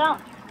stone.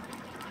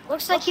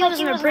 Looks like he was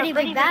in a pretty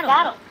big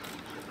battle.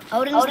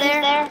 Odin's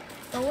there.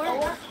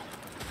 Thor.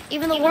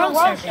 Even the world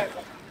serpent.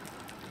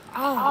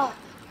 Oh.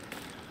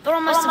 Thor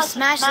must have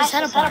smashed his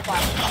head apart.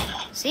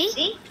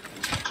 See?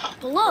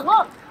 But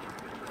look.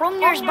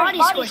 Hrungnir's body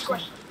squished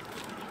me.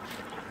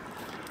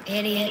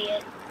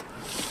 Idiot.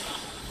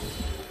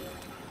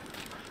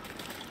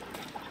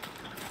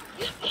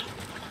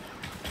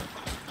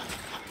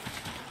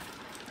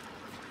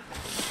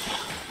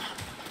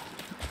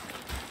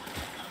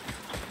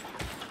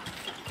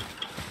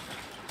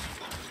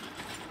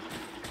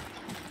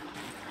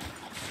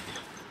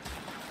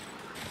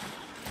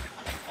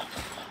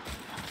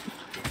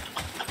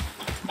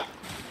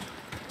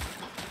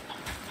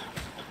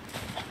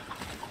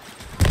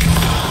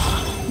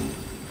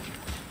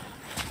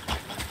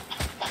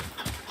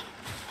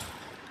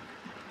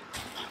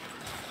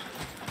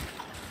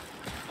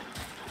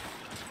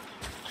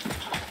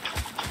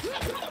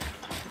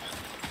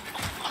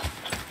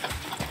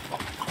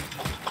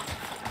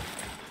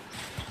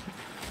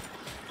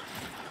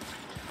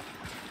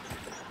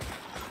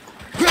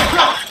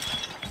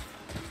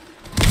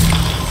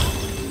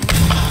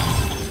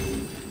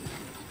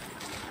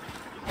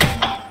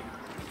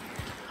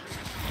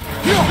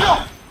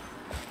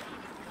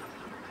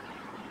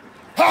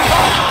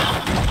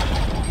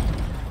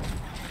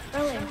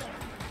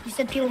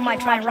 People might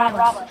try and rob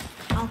us.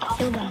 I'll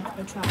kill them if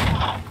they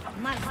try.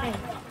 I'm not afraid.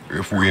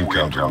 If we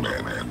encounter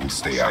men, we'll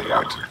stay out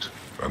of it.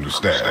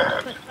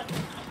 Understand? But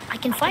I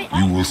can fight.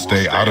 You will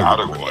stay out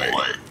of it, boy.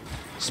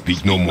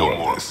 Speak no more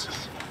of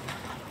this.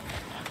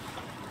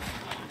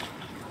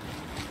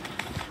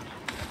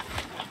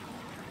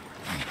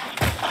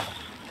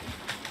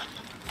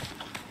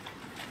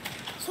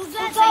 So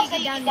that's how you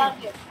get down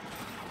here.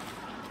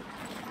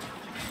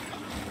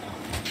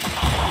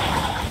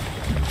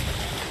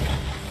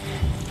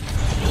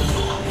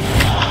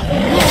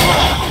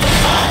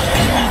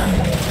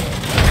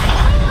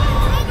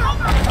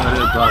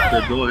 अरे बाप रे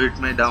 2 hit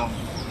में down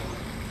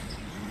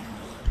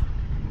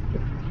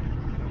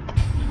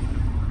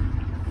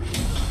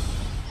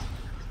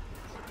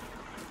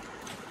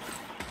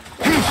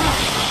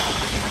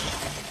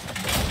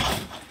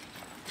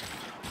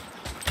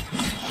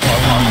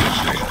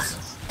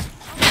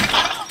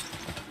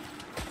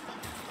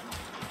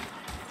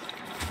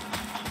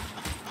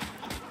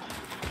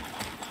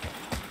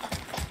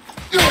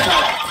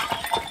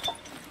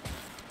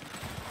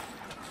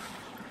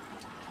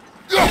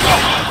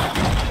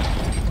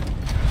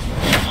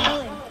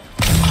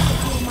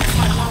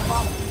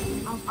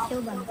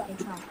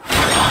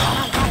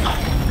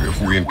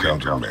If we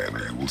encounter men,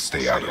 we will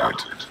stay out of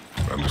it.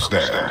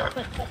 Understand?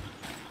 But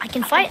I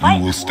can fight.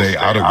 You will stay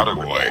out of it,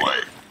 boy.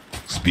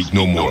 Speak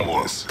no more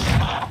of this.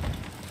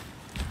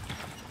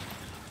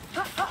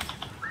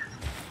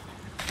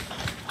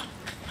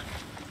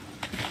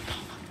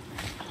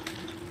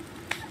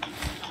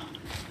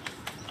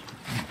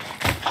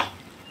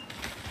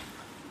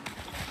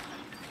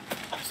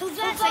 So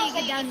that's how you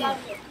get down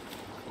here.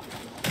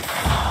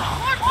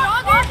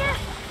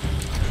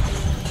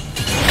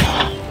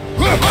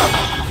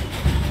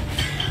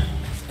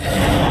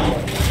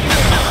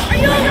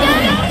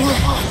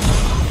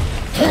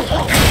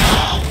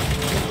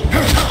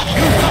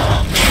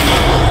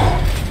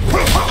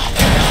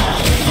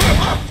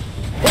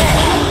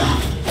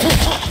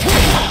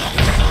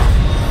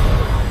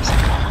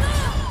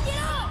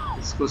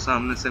 इसको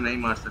सामने से नहीं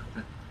मार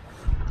सकते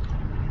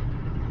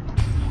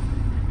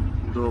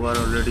 2 बार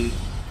already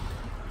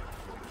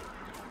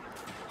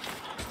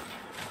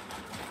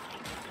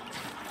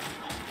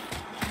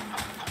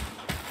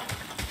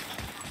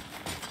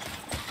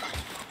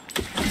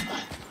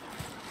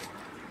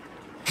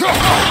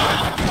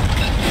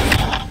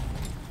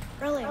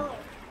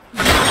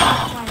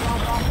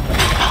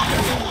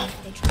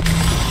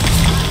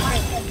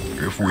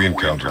If we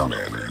encounter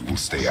men, we will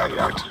stay out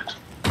of it.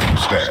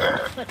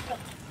 Understand? But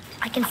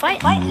I can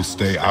fight. You will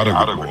stay out of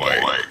it,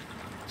 boy.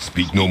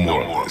 Speak no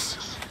more of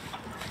this.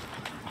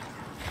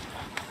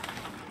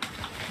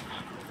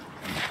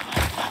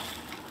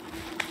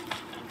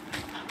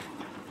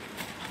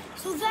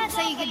 So that's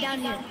how you get down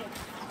here.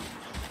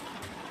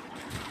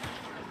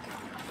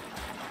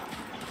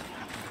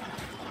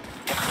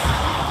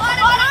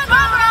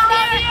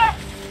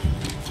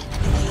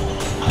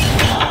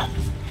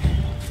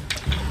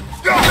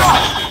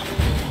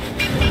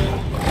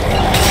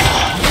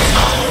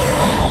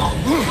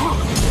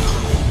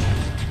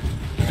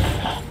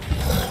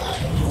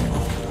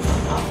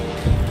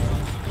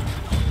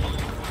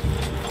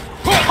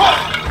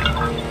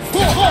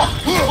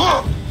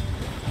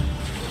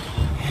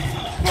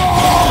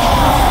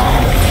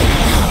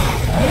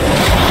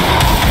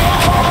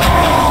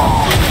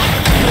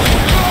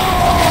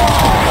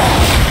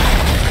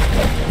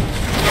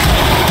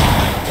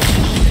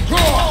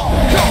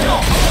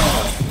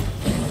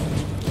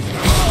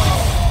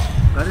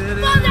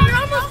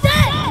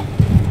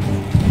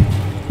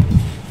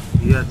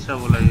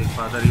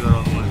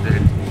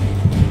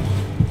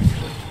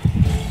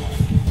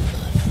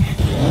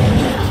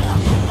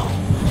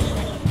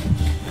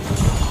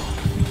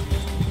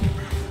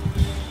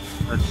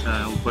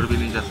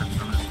 नहीं जा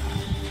सकता मैं।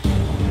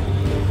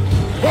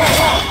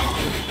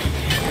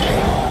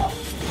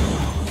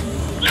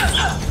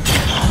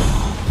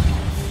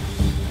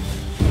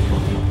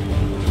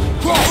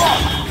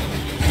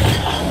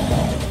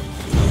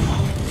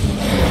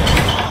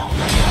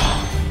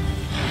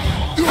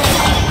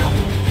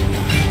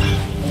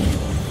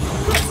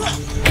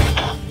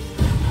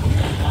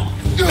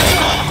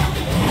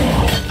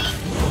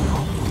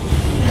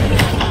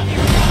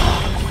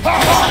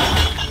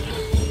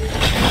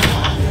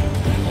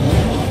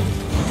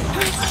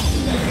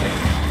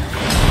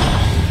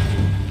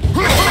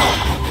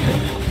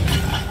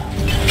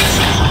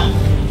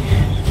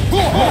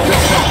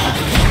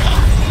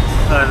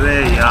 अरे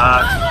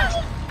यार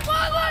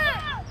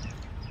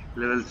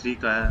level 3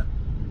 का है,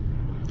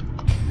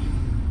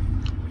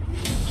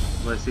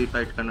 वैसे ही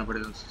fight करना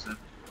पड़ेगा उससे।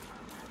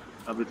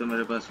 अभी तो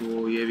मेरे पास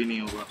वो ये भी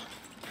नहीं होगा।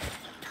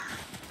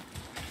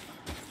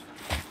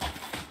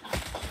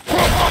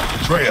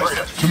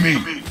 To me.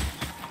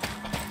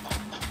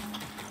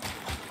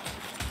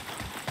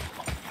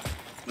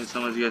 मैं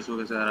समझ गया इसको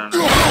कैसे हराना है।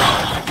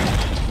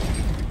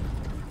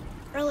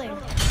 Earlier,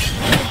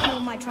 who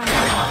am I trying to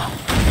hide?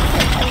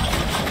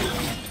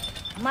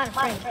 I'm not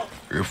afraid.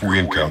 If we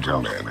encounter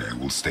men, you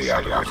will stay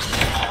out of it.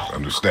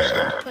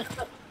 Understand? But I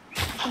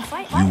can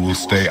fight. You will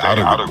stay out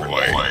of it,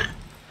 boy.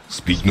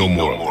 Speak no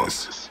more of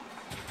this.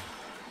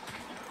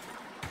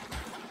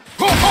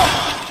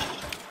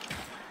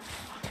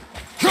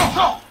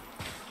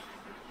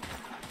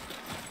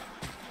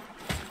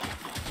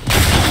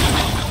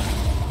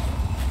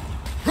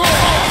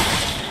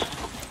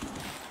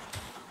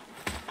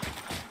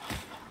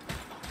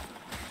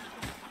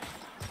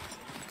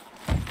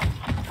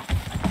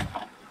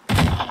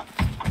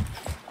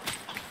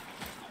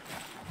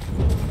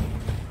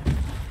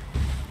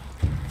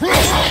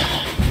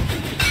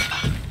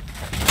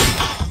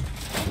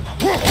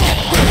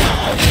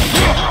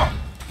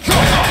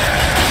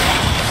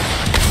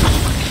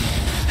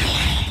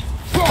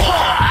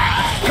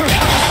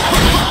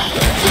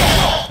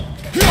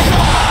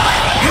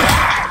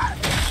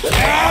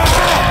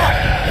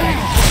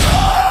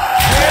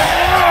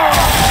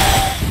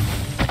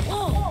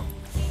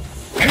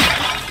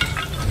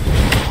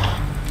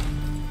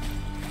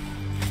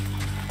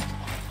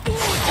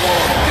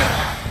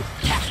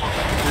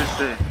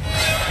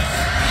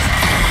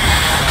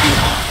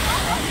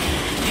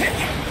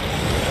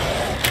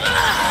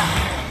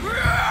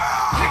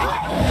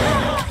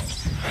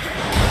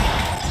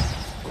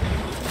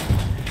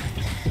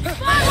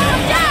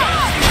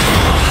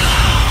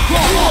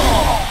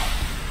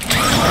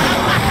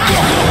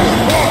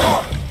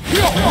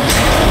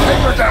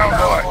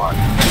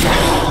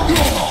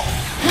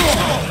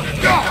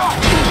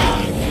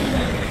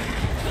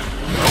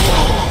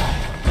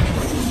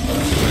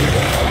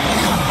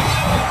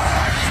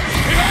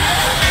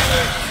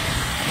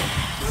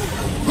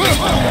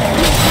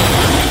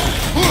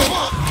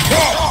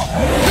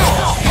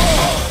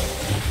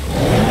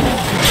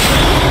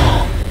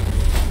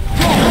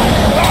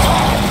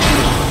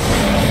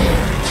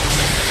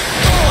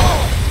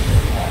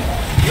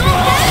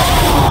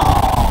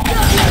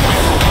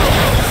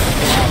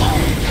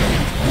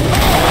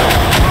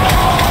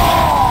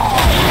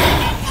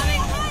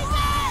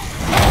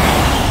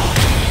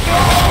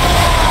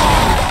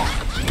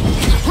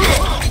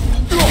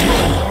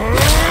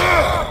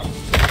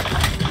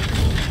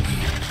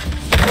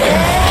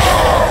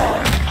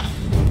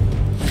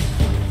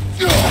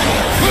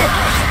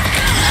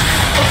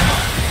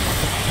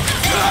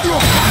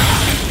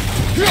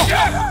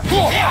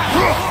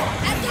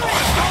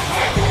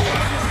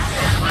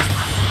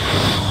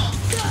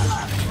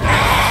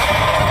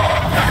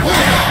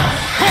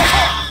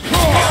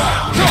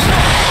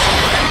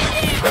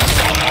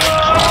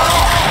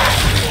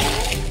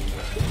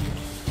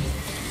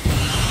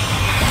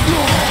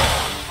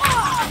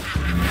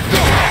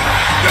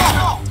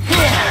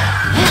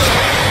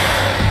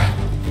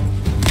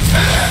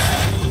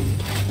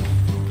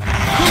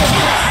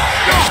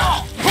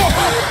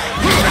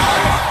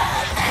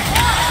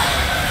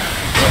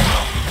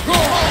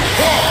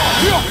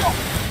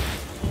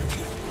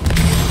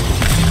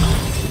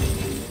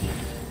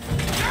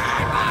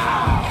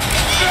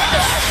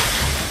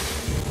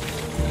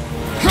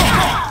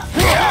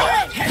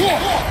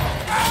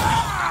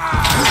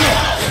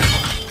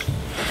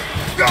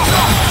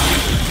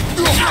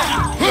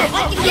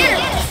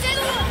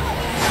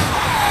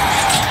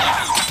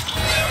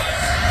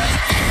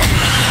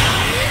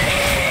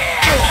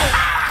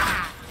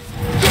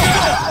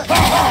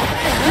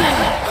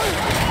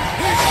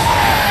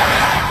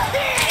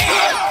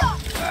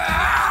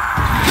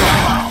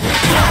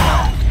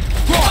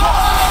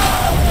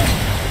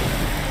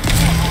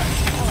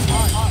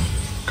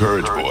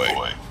 Courage,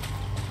 boy.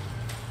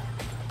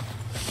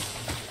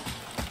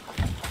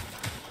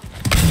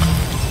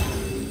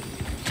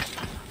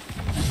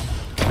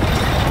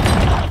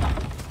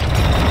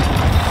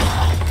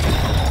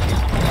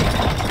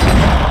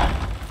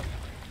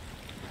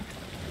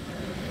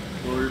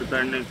 Hold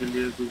करने के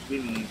लिए कुछ भी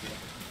नहीं है।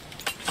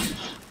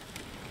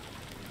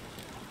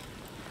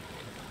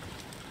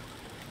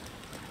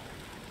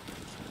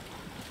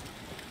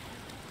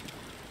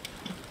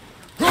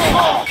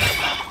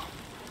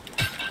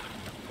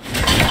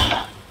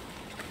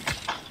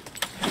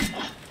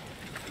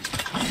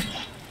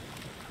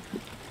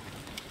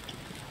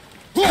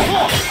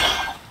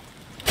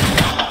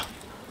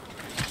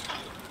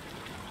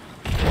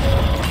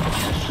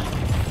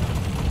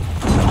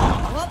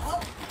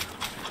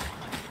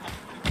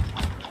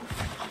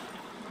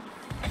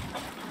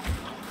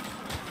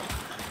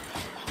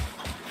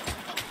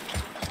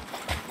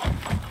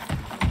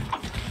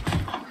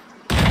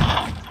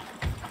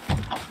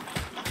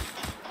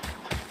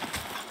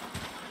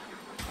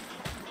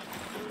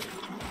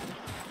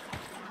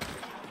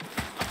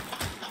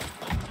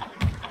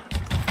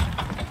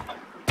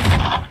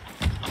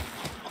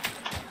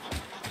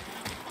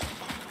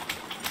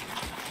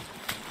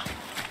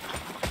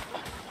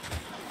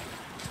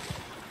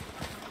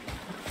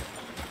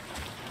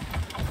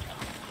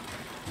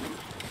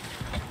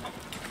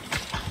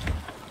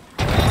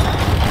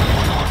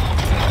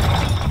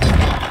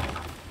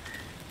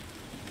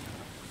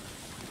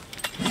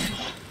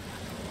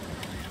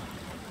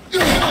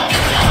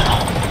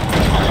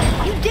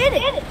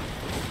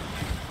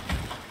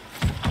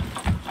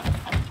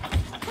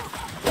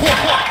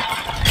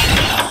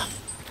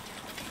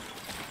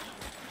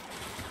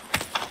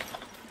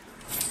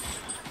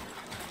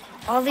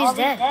 All these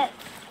dead.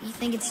 You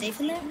think it's safe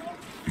in there?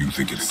 You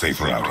think it's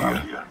safer out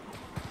here?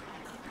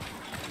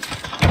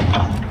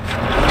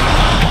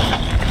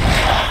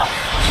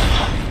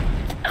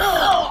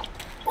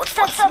 What's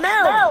that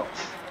smell?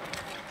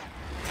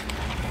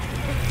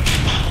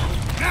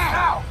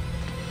 Now!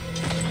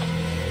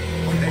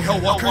 Are they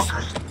Hellwalkers?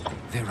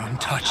 They're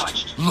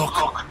untouched.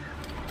 Look!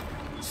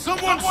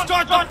 Someone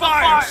start the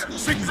fires!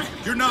 Sigmund,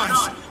 your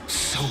knives!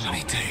 So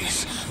many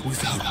days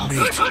without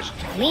meat.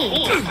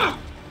 Me?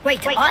 Wait,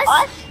 to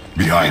us?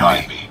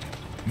 Behind me.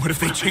 What if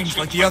they change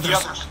like the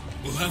others?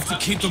 We'll have to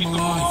keep them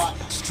alive.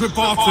 Strip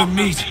off their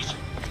meat. A little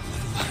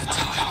at a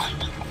time.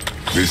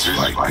 This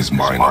fight is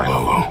mine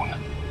alone.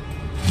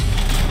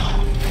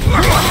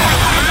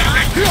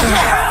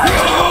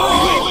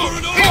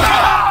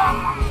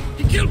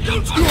 He killed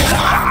Goats!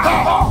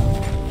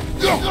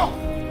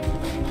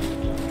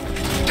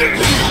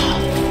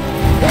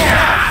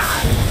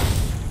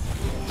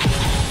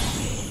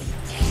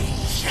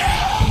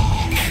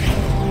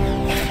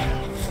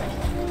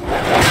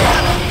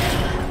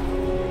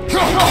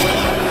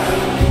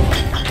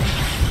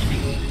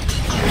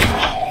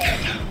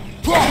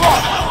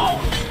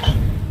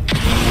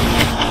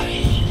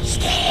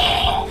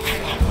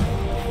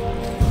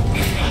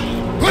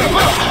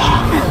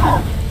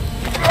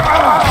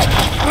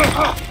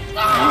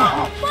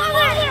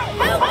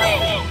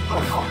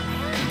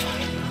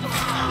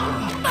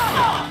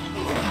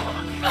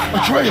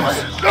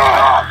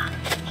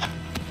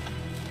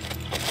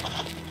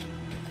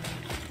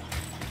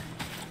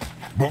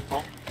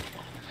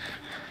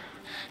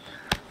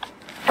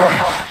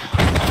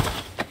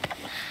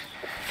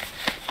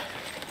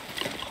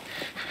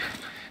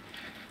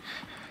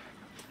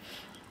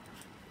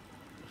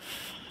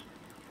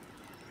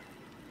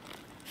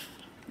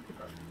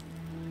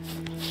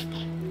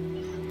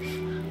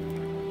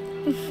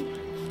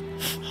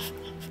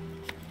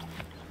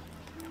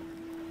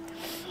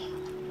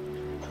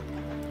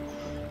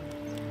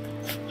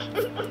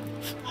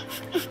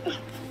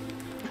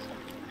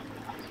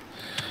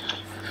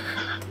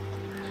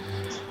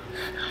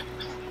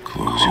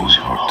 Close your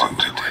heart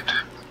to it.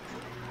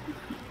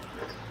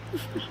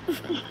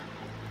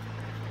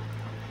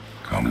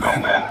 Come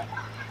then.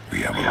 We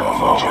have a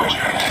long journey.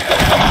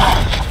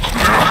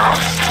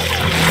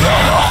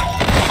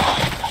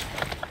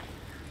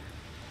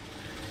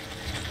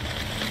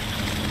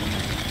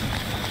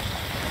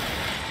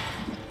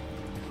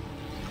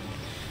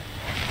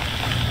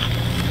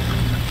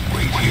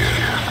 Wait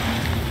here.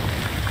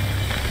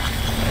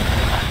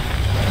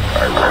 I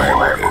will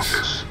handle this.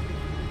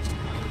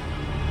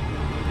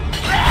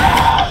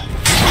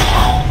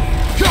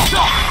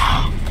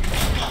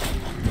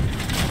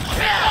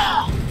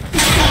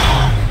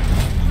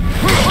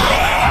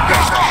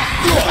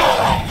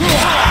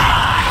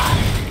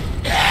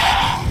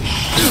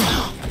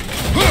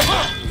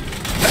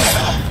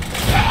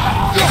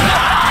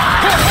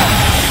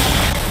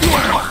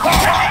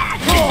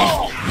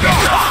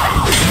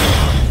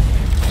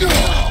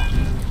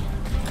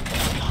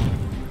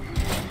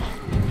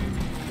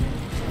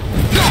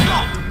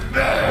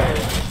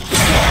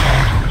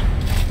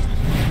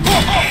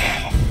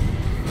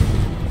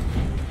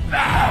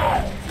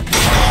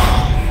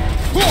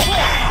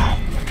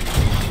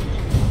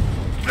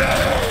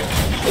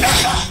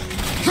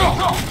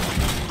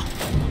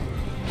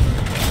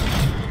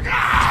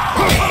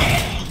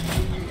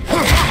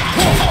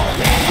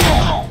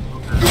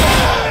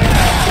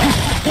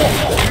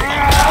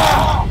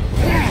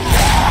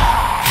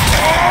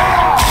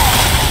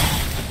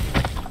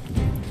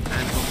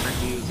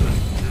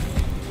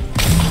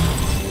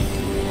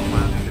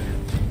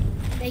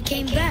 They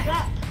came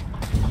back.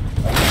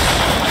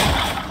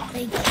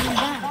 They came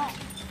back.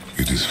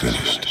 It is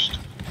finished.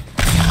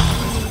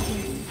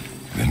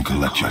 Then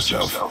collect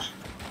yourself.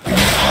 We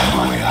must find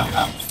a way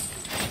out.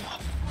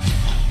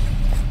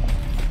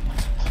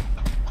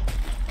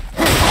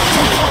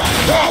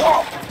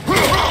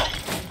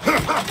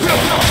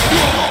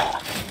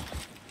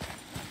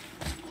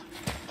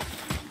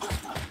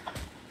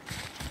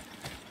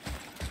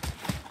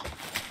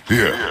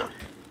 Here.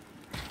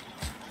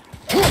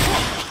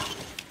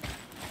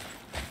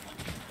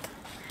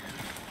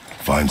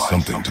 Find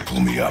something to pull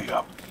me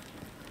up.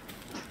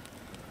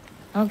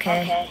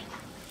 Okay.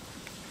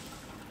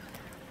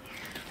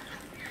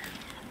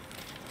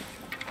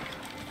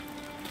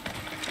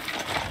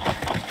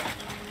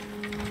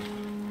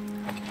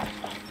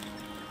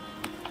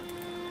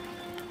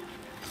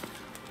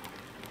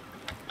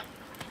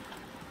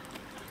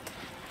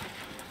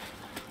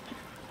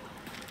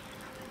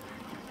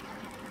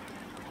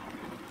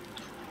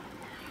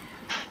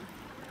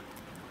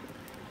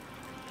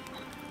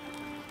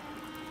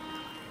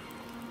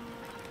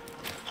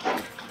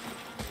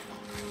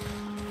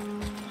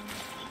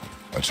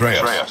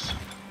 Atreus.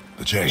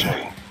 The chain.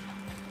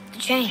 The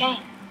chain.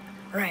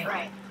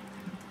 Right.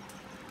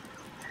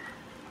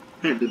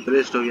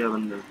 Depressed हो गया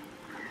बंदा.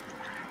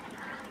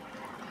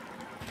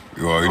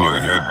 You are in your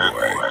head,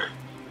 boy.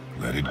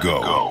 Let it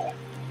go.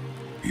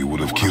 He would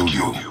have killed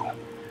you.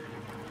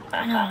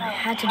 I know, I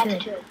had to do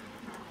it.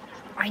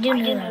 I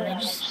didn't know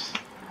that,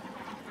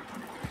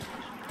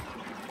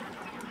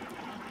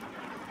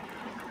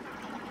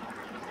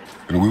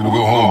 we will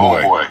go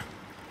home, boy.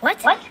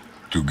 What?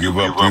 To give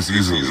up this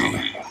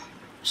easily.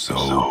 So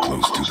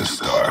close to the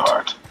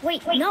start.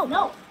 Wait,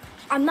 no.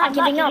 I'm not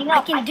giving up.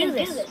 I can do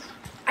this.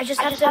 I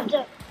just have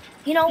to,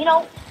 you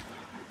know,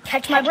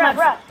 catch my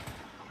breath.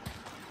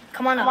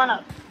 Come on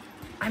up.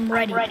 I'm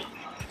ready.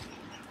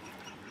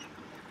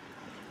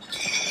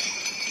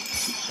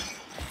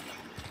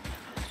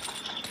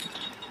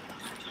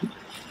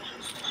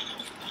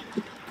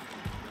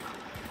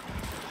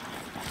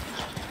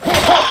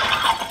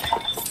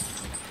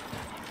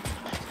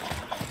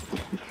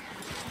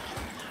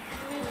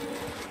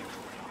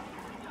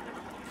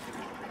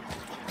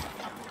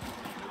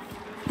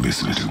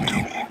 Listen to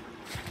me.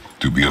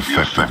 To be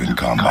effective in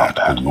combat,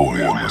 a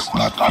warrior must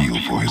not feel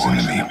for his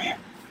enemy.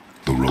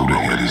 The road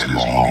ahead is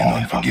long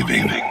and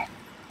unforgiving.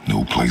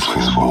 No place for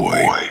a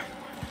boy.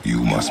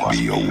 You must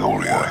be a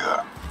warrior.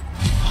 I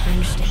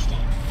understand.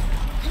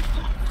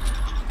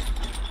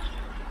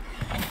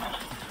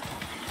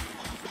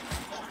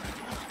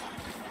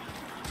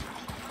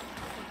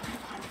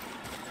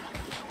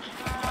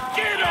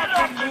 Get up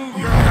and move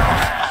your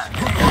ass!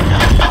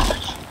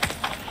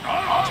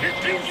 I'll kick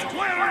you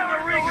square in the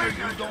ring if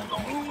you don't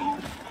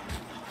move!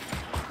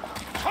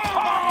 Come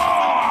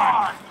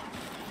on!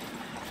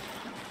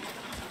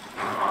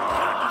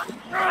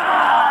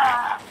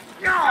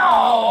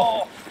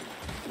 No!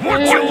 What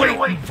you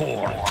waiting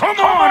for? Come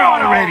on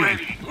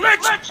already!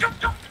 Let's go!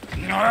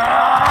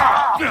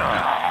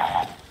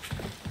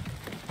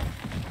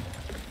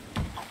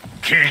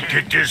 Can't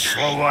get this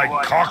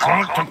slow-eyed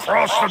cock-hump to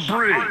cross the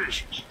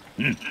bridge.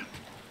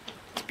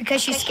 It's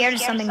because she's scared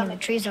of something in the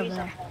trees over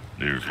there.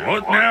 There's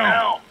what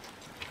now?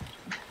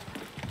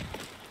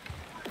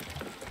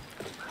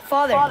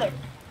 Father,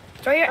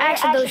 throw your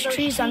axe at those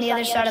trees on the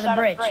other side of the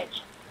bridge.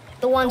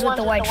 The ones with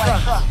the white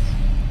trunks.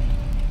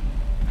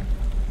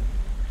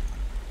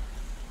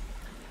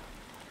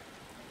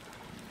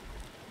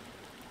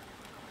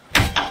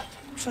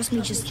 Trust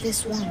me just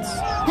this once.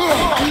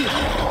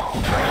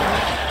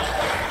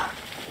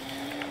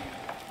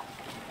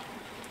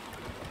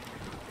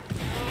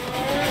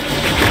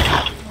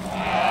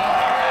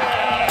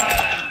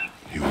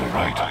 You were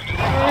right.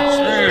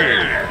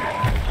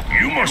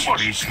 Say, you must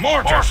be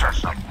smarter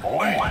than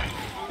boy.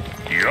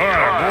 You're a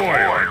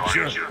boy, aren't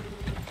you?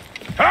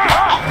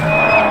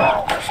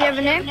 Ha! Does she have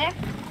a name? I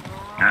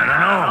don't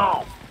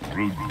know.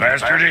 Rude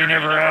bastard ain't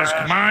never asked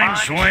mine,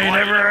 so ain't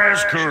never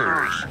asked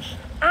hers.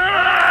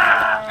 Ha!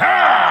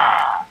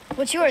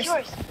 What's yours?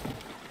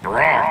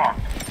 Wrong.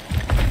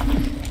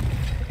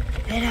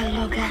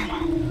 Lega.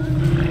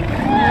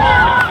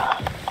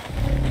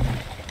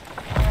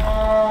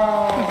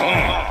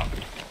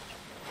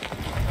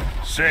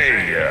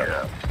 Say,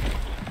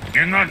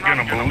 you're not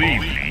gonna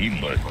believe me,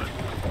 but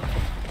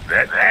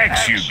that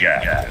axe you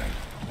got,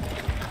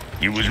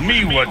 it was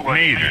me what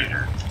made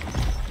her.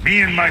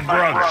 Me and my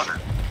brother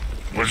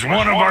was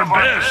one of our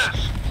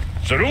best.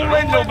 So don't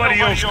let nobody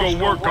else go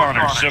work on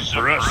her except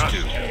for us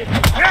two.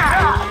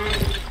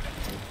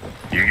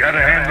 You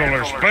gotta handle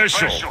her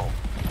special,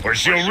 or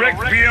she'll wreck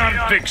beyond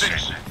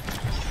fixing.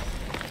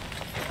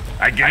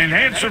 I can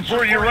enhance her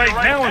for you right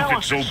now if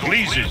it so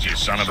pleases you,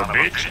 son of a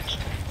bitch.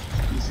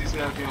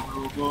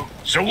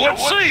 So what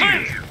say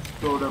you?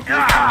 You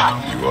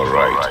are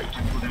right.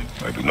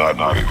 I do not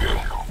believe you.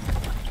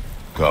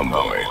 Come,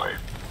 boy.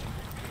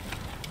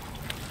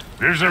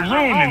 There's a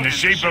rune in the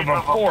shape of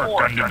a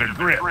fork under the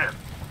grip.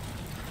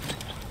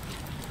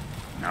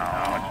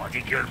 No,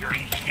 dig your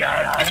beast,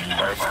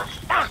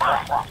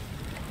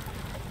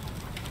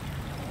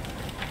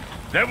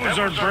 That was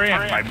our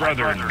brand, my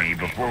brother and me,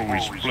 before we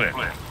split.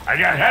 I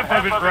got half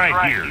of it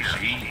right here,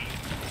 see?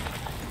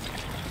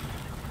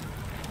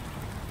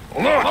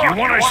 Look, you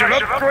want I should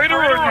upgrade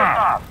her or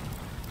not?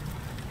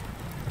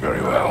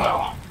 Very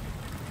well.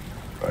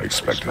 I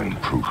expect an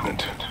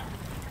improvement.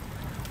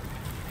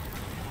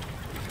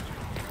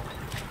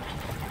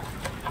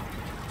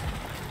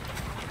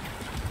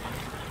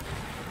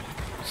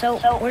 So,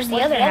 where's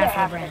the other half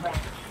of the brand?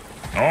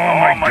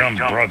 Oh, my dumb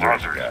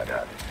brother's got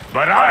it.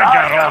 But I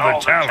got all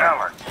the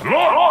talent.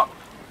 Look!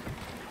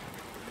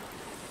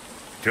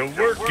 To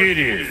work it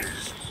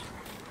is.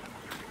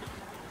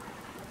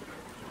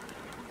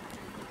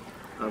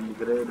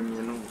 Upgrade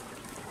menu.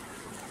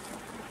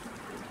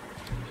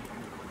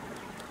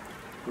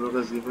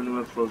 Progress given to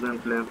a frozen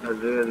flame, a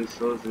rare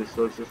resource.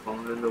 Resources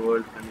found in the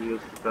world can be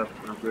used to craft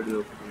and upgrade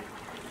your flame.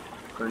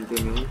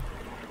 Continue.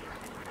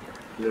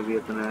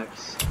 Leviathan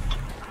axe.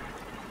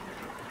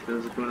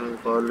 Change the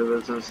power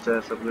levels and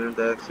stats. Upgrade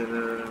the axe and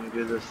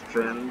increase the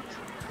strength.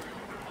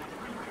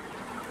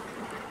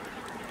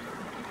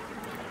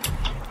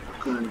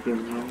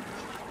 Continue.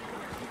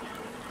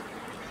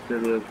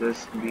 Study press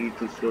B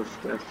to show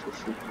stats for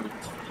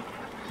sequence.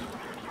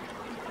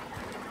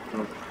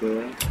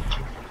 Okay.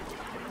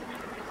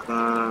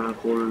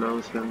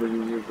 Cooldowns can be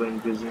used by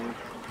increasing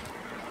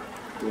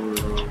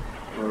cooldown.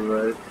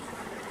 Alright.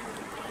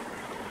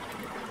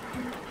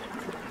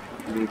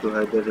 B to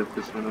hide the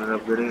replacement and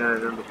upgrading an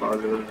item to power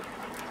level.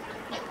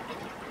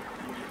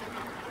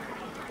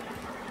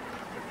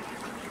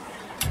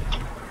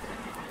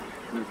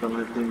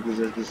 Currently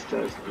increases the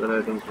stats per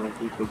item from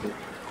people.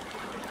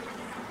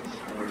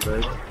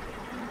 Alright.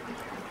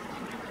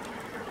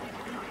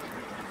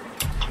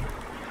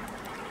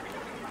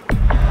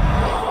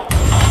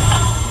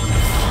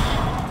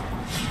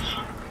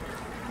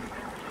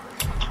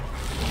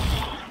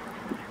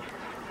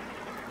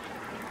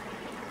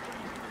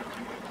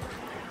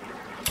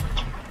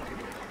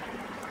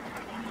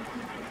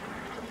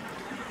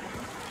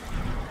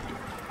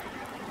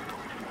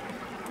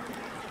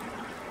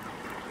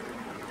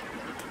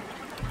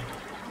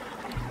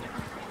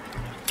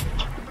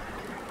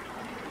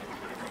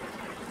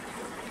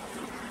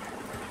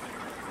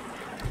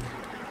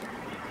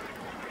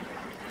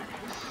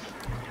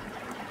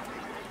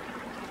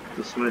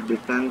 इसमें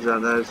defence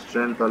ज़्यादा है,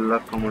 strength और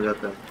luck कम हो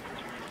जाता है।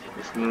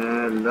 इसमें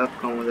luck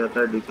कम हो जाता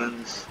है,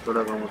 डिफेंस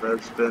थोड़ा कम होता है,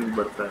 स्ट्रेंथ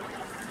बढ़ता है।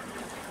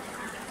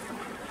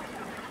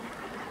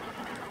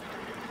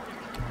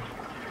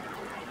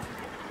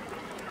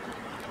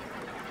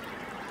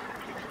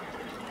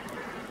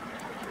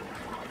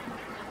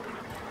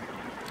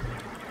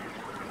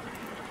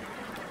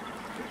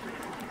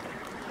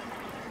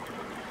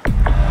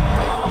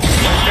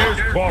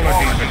 There's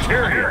quality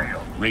material.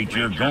 Rate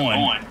you're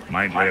going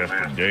might last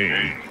a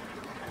day.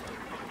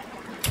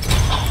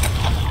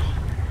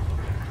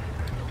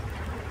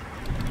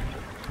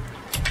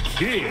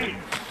 Kid.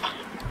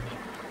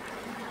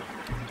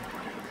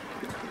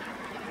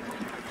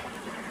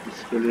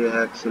 इसके लिए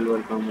हैक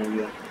सिल्वर कम हो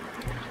गया,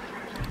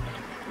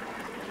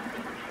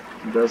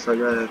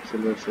 10,000 हैक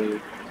सिल्वर चाहिए।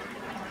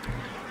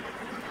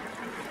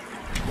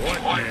 What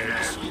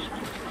next?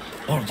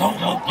 Oh, don't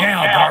look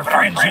down, but our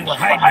friends who were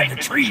hiding in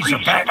the trees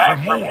are back for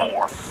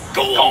more.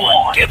 Go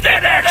on, give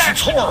that axe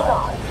its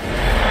horror.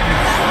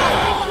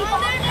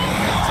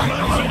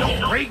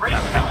 Don't break that.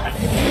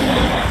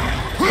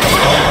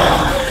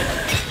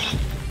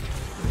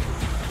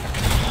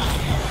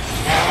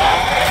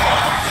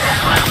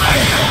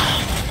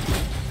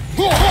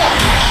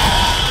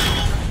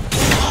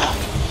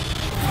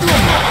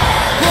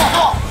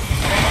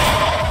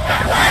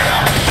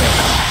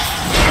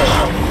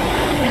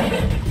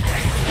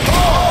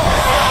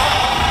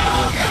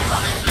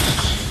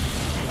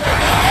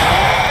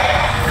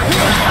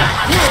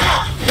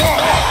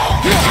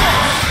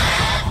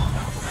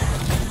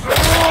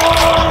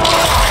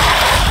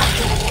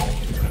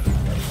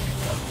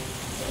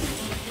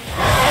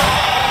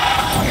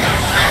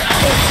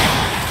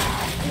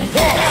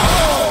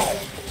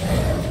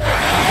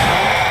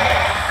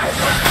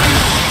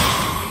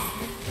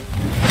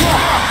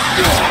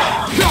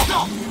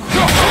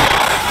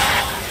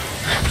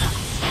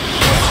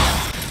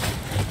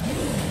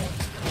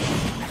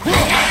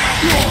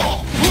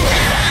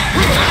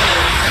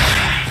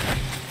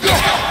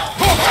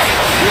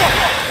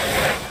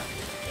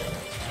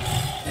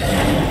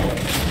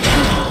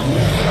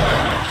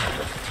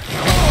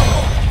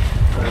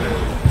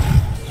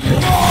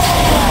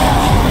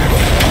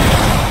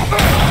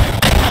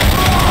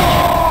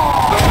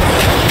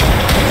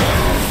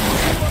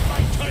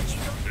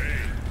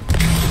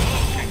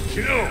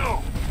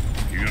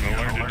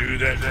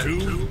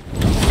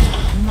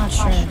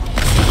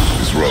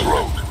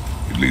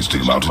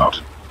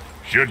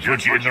 Should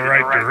put you in the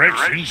right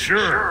direction,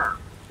 sure.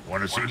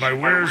 Want to see my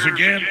wares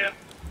again?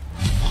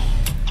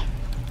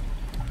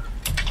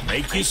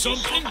 Make you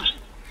something?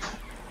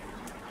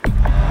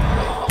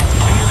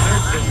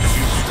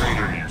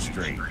 Straighter than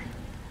straight.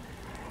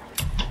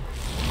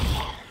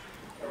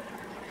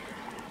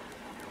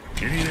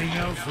 Anything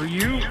else for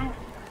you?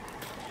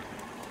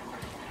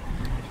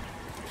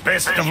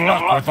 Best of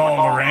luck with all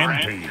the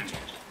rampage.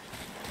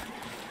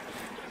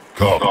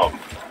 Come.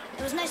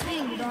 It was nice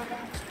meeting you, Doc.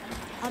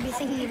 I'll be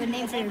thinking of a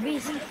name for your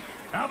beast.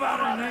 How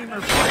about a name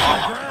or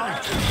fucking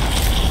gratitude?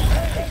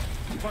 Hey,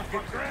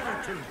 fucking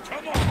gratitude.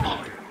 Come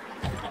on.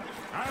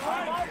 I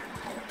like it.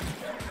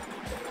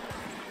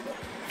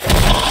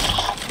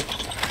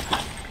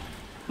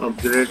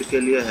 Upgrade के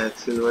लिए hack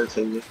silver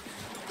चाहिए,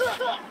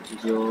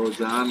 जो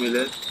जहाँ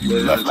मिले।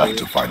 You left out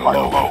to find a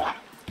logo.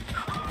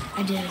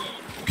 I did.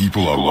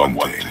 People are one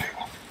thing.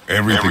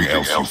 Everything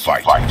else you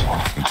fight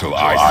until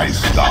I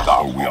say stop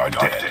or we are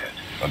dead.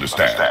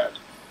 Understand?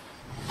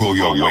 Pull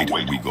your weight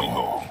when we go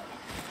home.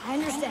 I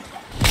understand.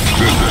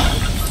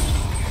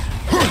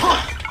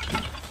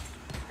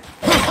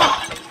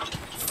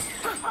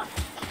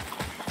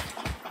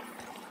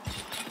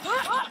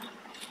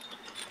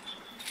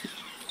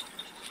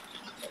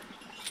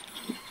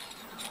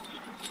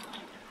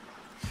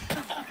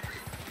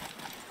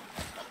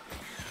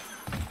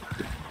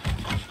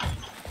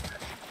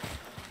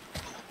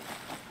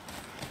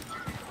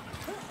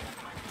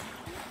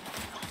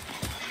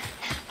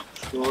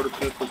 छोड़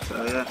के कुछ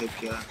आया है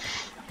क्या?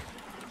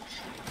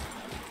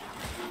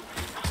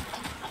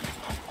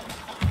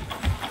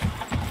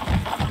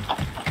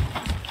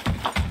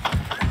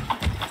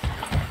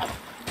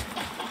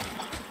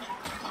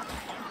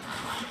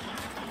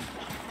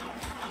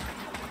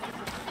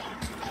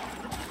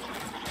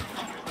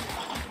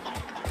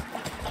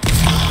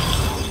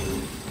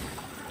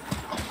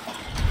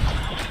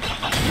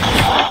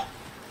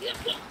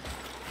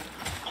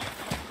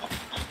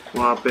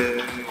 वहाँ पे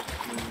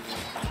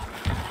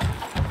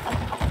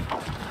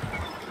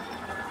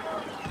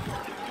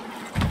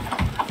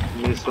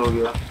miss हो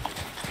गया।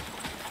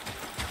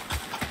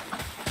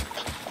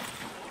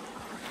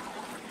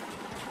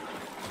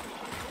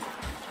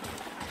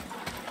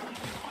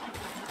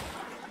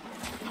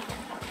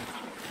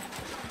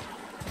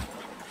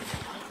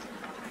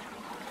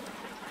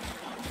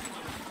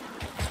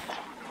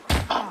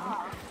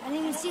 I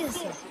didn't even see this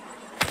here.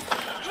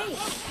 Hey,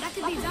 that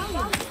could be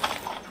valuable.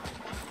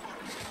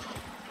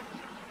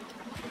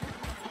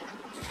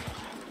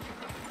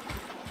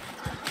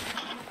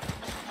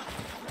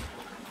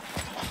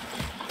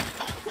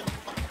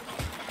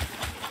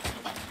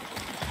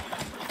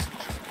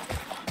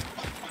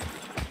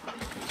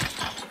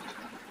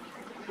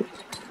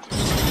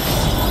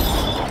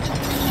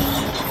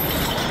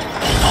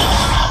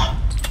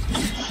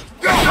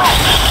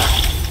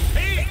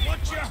 Hey,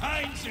 watch your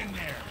hinds in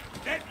there.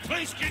 That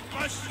place could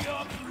bust you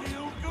up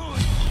real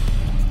good.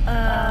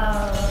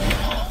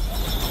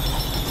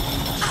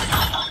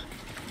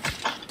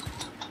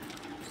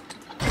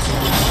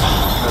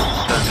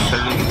 अच्छा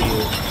निकलने के लिए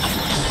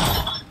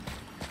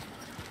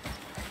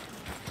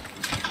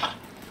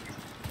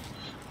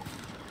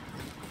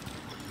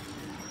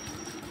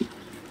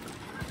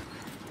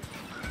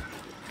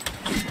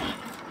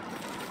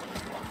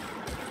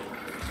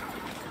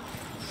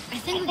I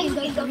think we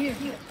can go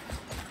here.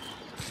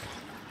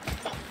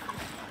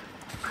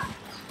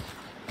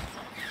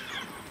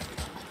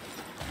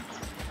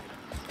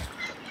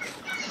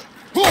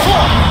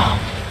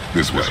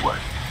 This way.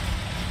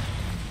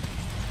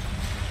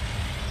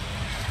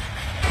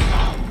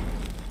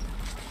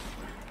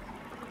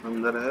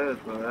 अंदर है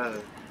तो है।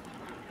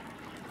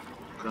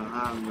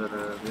 कहाँ अंदर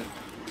है अभी?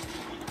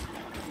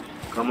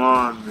 Come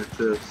on, it's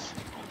this.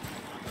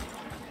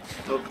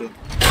 Okay.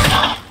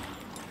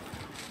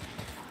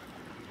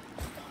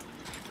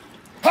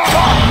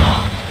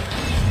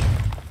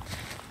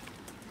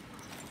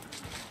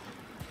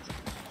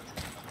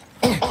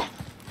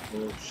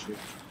 Oh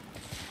shit.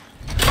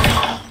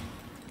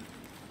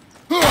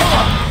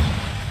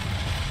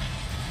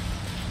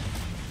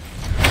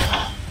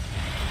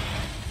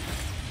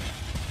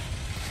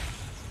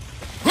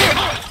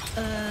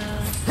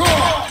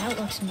 That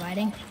looks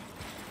inviting.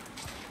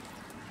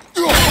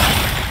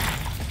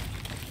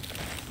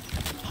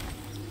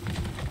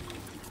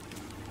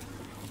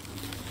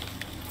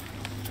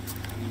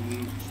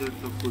 नीचे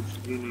तो कुछ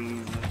भी नहीं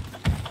है।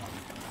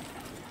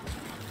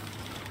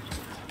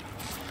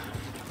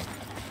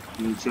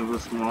 नीचे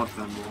बस मौत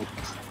है, मौत।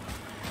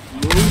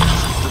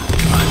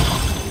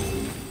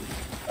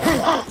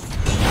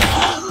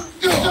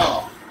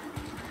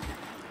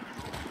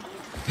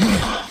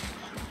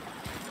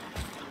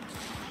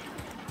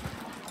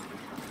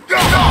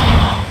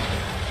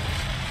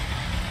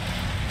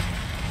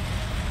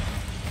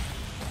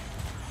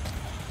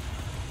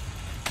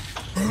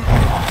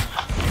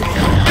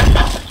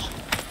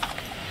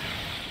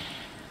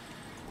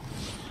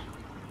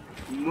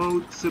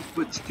 मौत से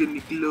बच के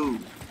निकलो।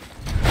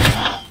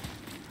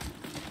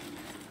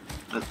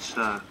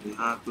 अच्छा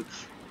यहाँ कुछ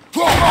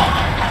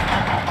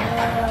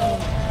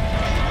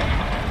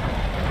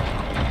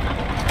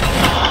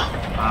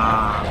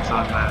हाँ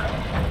समझ में आया।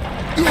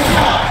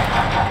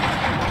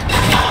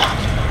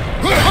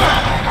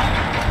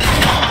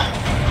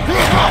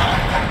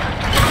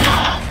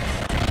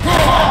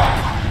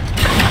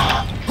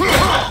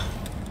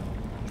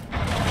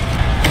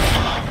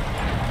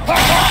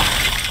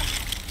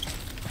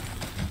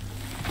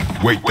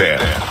 Wait there.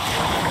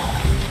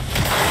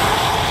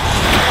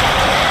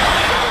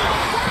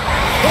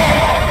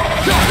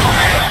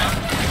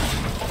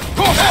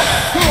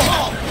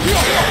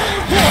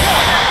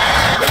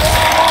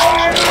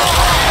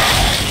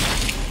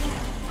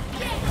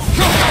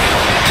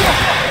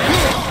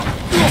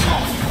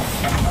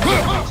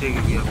 पीछे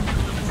गिर गया।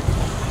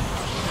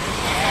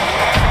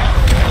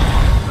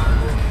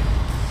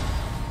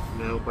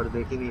 मैं ऊपर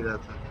देख ही नहीं रहा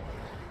था।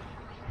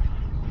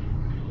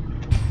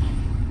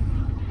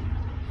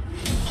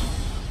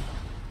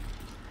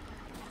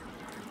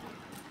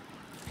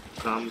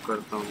 काम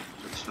करता हूँ।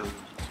 अच्छा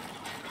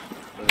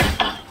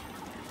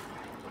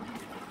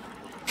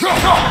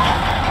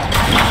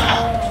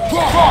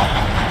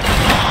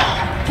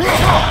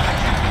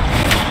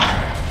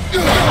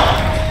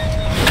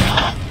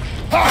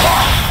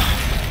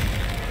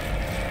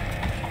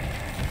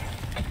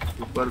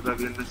ऊपर का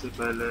गिरने से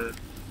पहले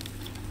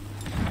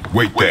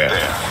Wait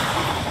there.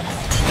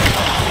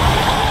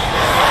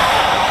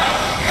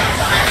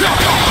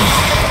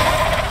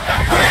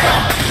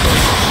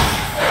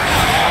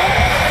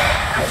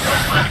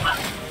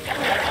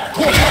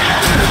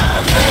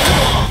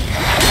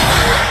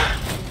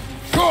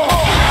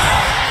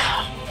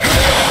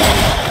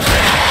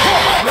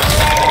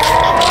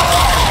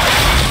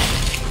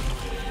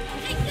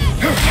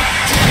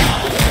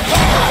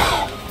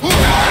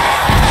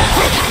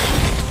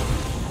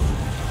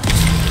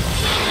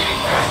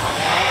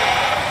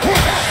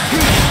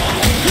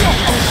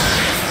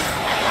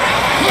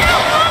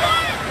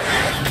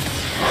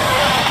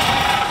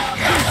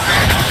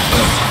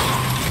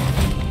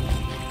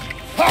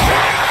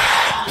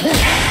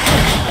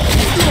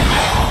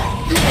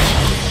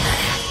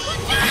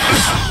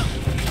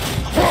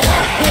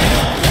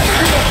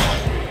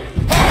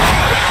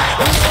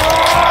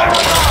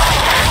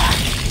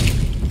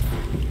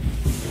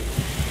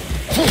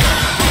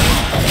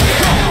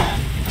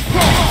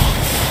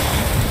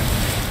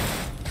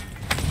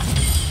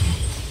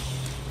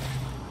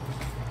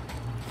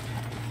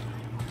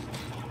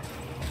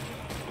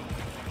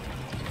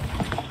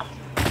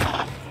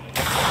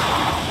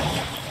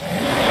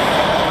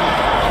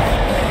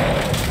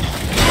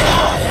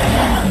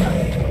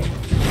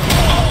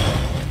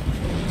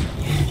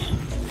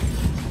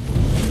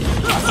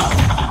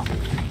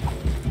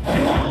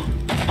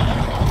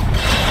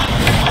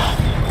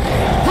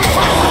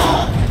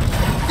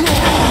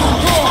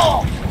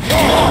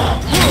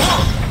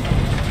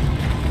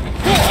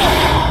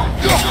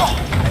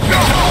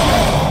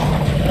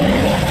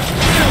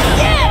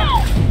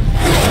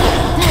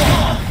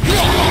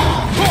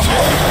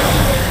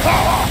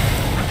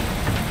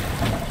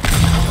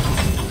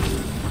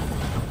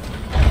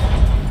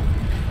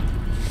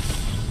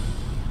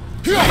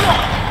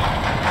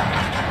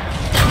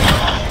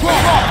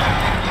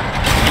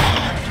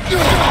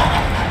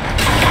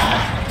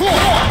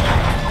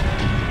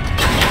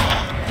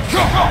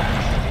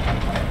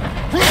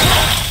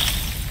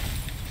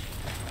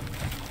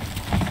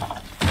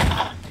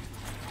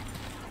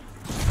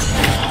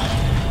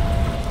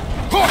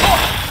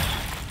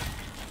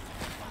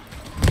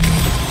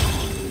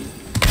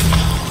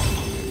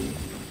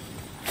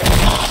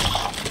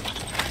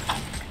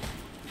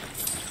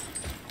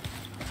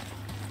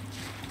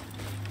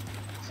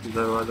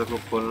 दरवाजा को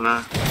खोलना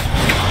है।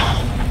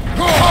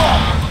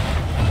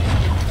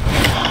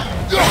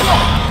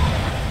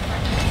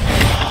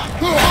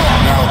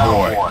 Now,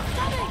 boy.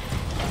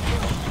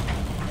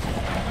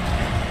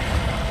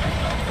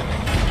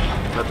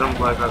 खत्म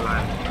हुआ था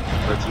लाइन,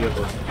 बचिए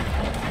तो।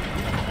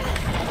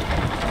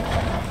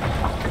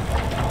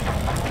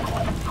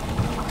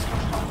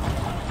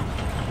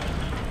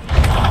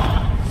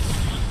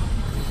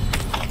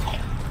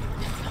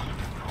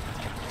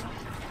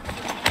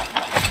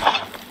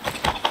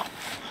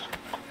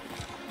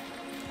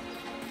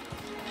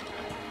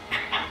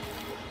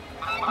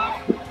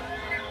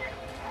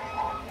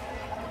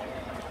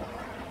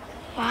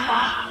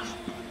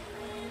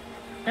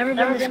 Never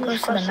been this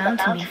close to the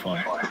mountain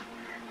before.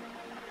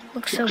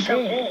 Looks so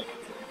big.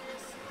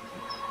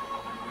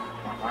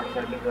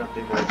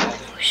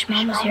 Wish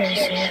Mom was here to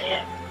see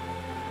it.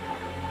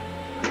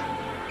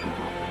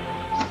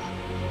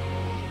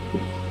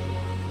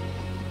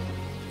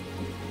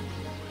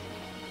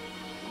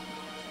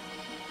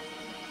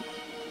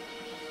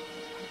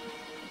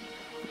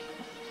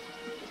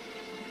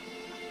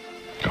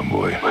 Come,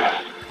 boy.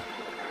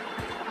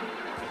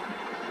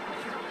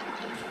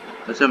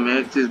 अच्छा, मैं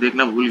एक चीज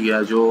देखना भूल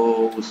गया, जो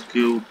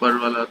उसके ऊपर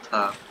वाला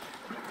था,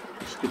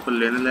 उसके ऊपर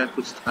लेने लायक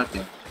कुछ था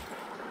क्या?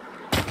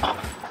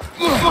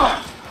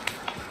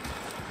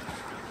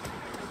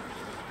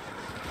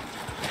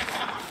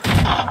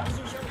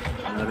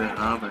 अरे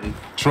हाँ भाई।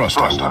 Trust I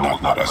will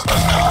not let us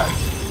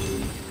die.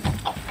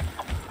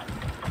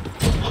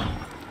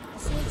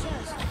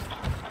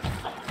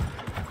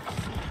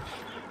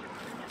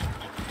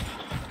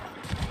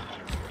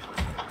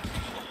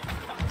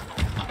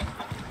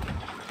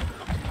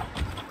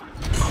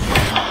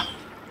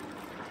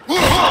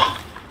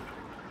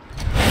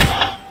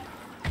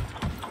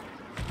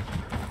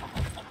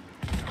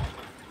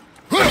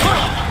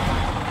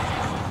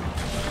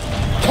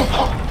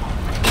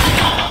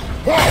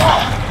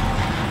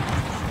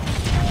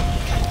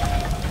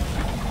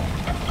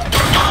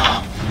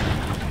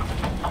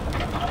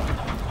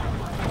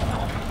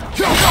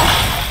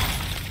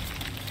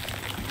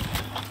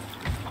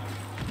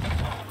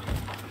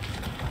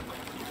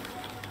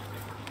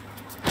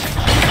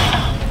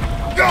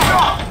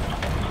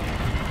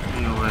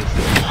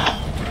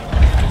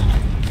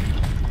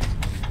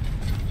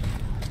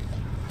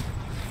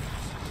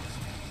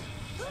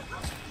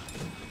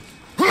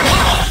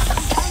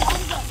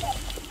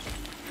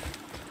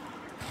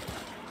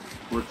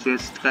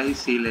 Chest का ही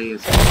सील है ये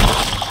सब।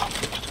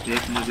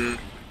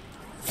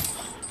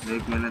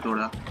 देख मैंने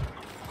थोड़ा।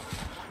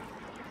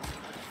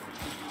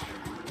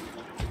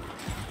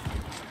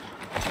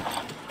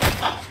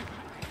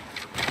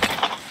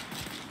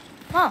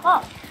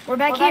 Oh, we're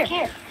back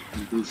here.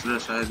 दूसरा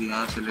शायद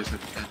यहाँ से ले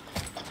सकते हैं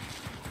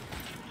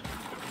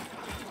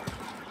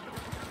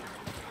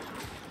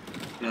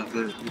या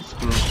फिर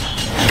इसको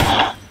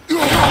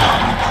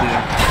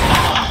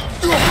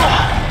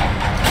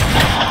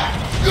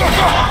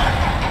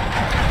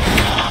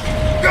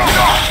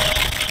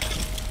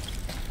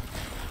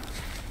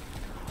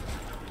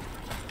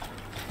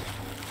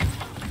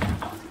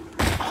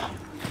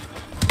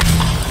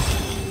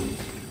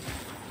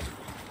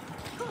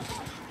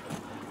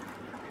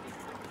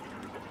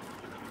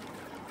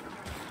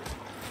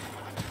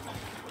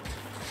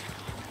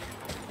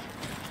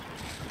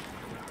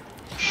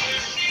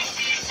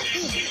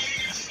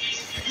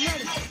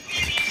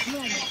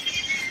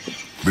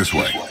This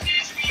way.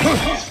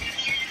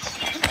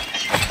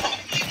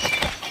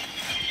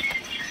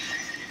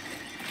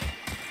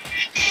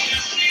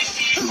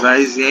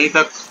 गाइस यहीं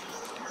तक।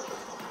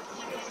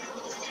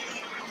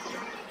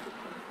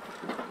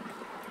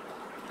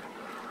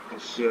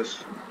 यस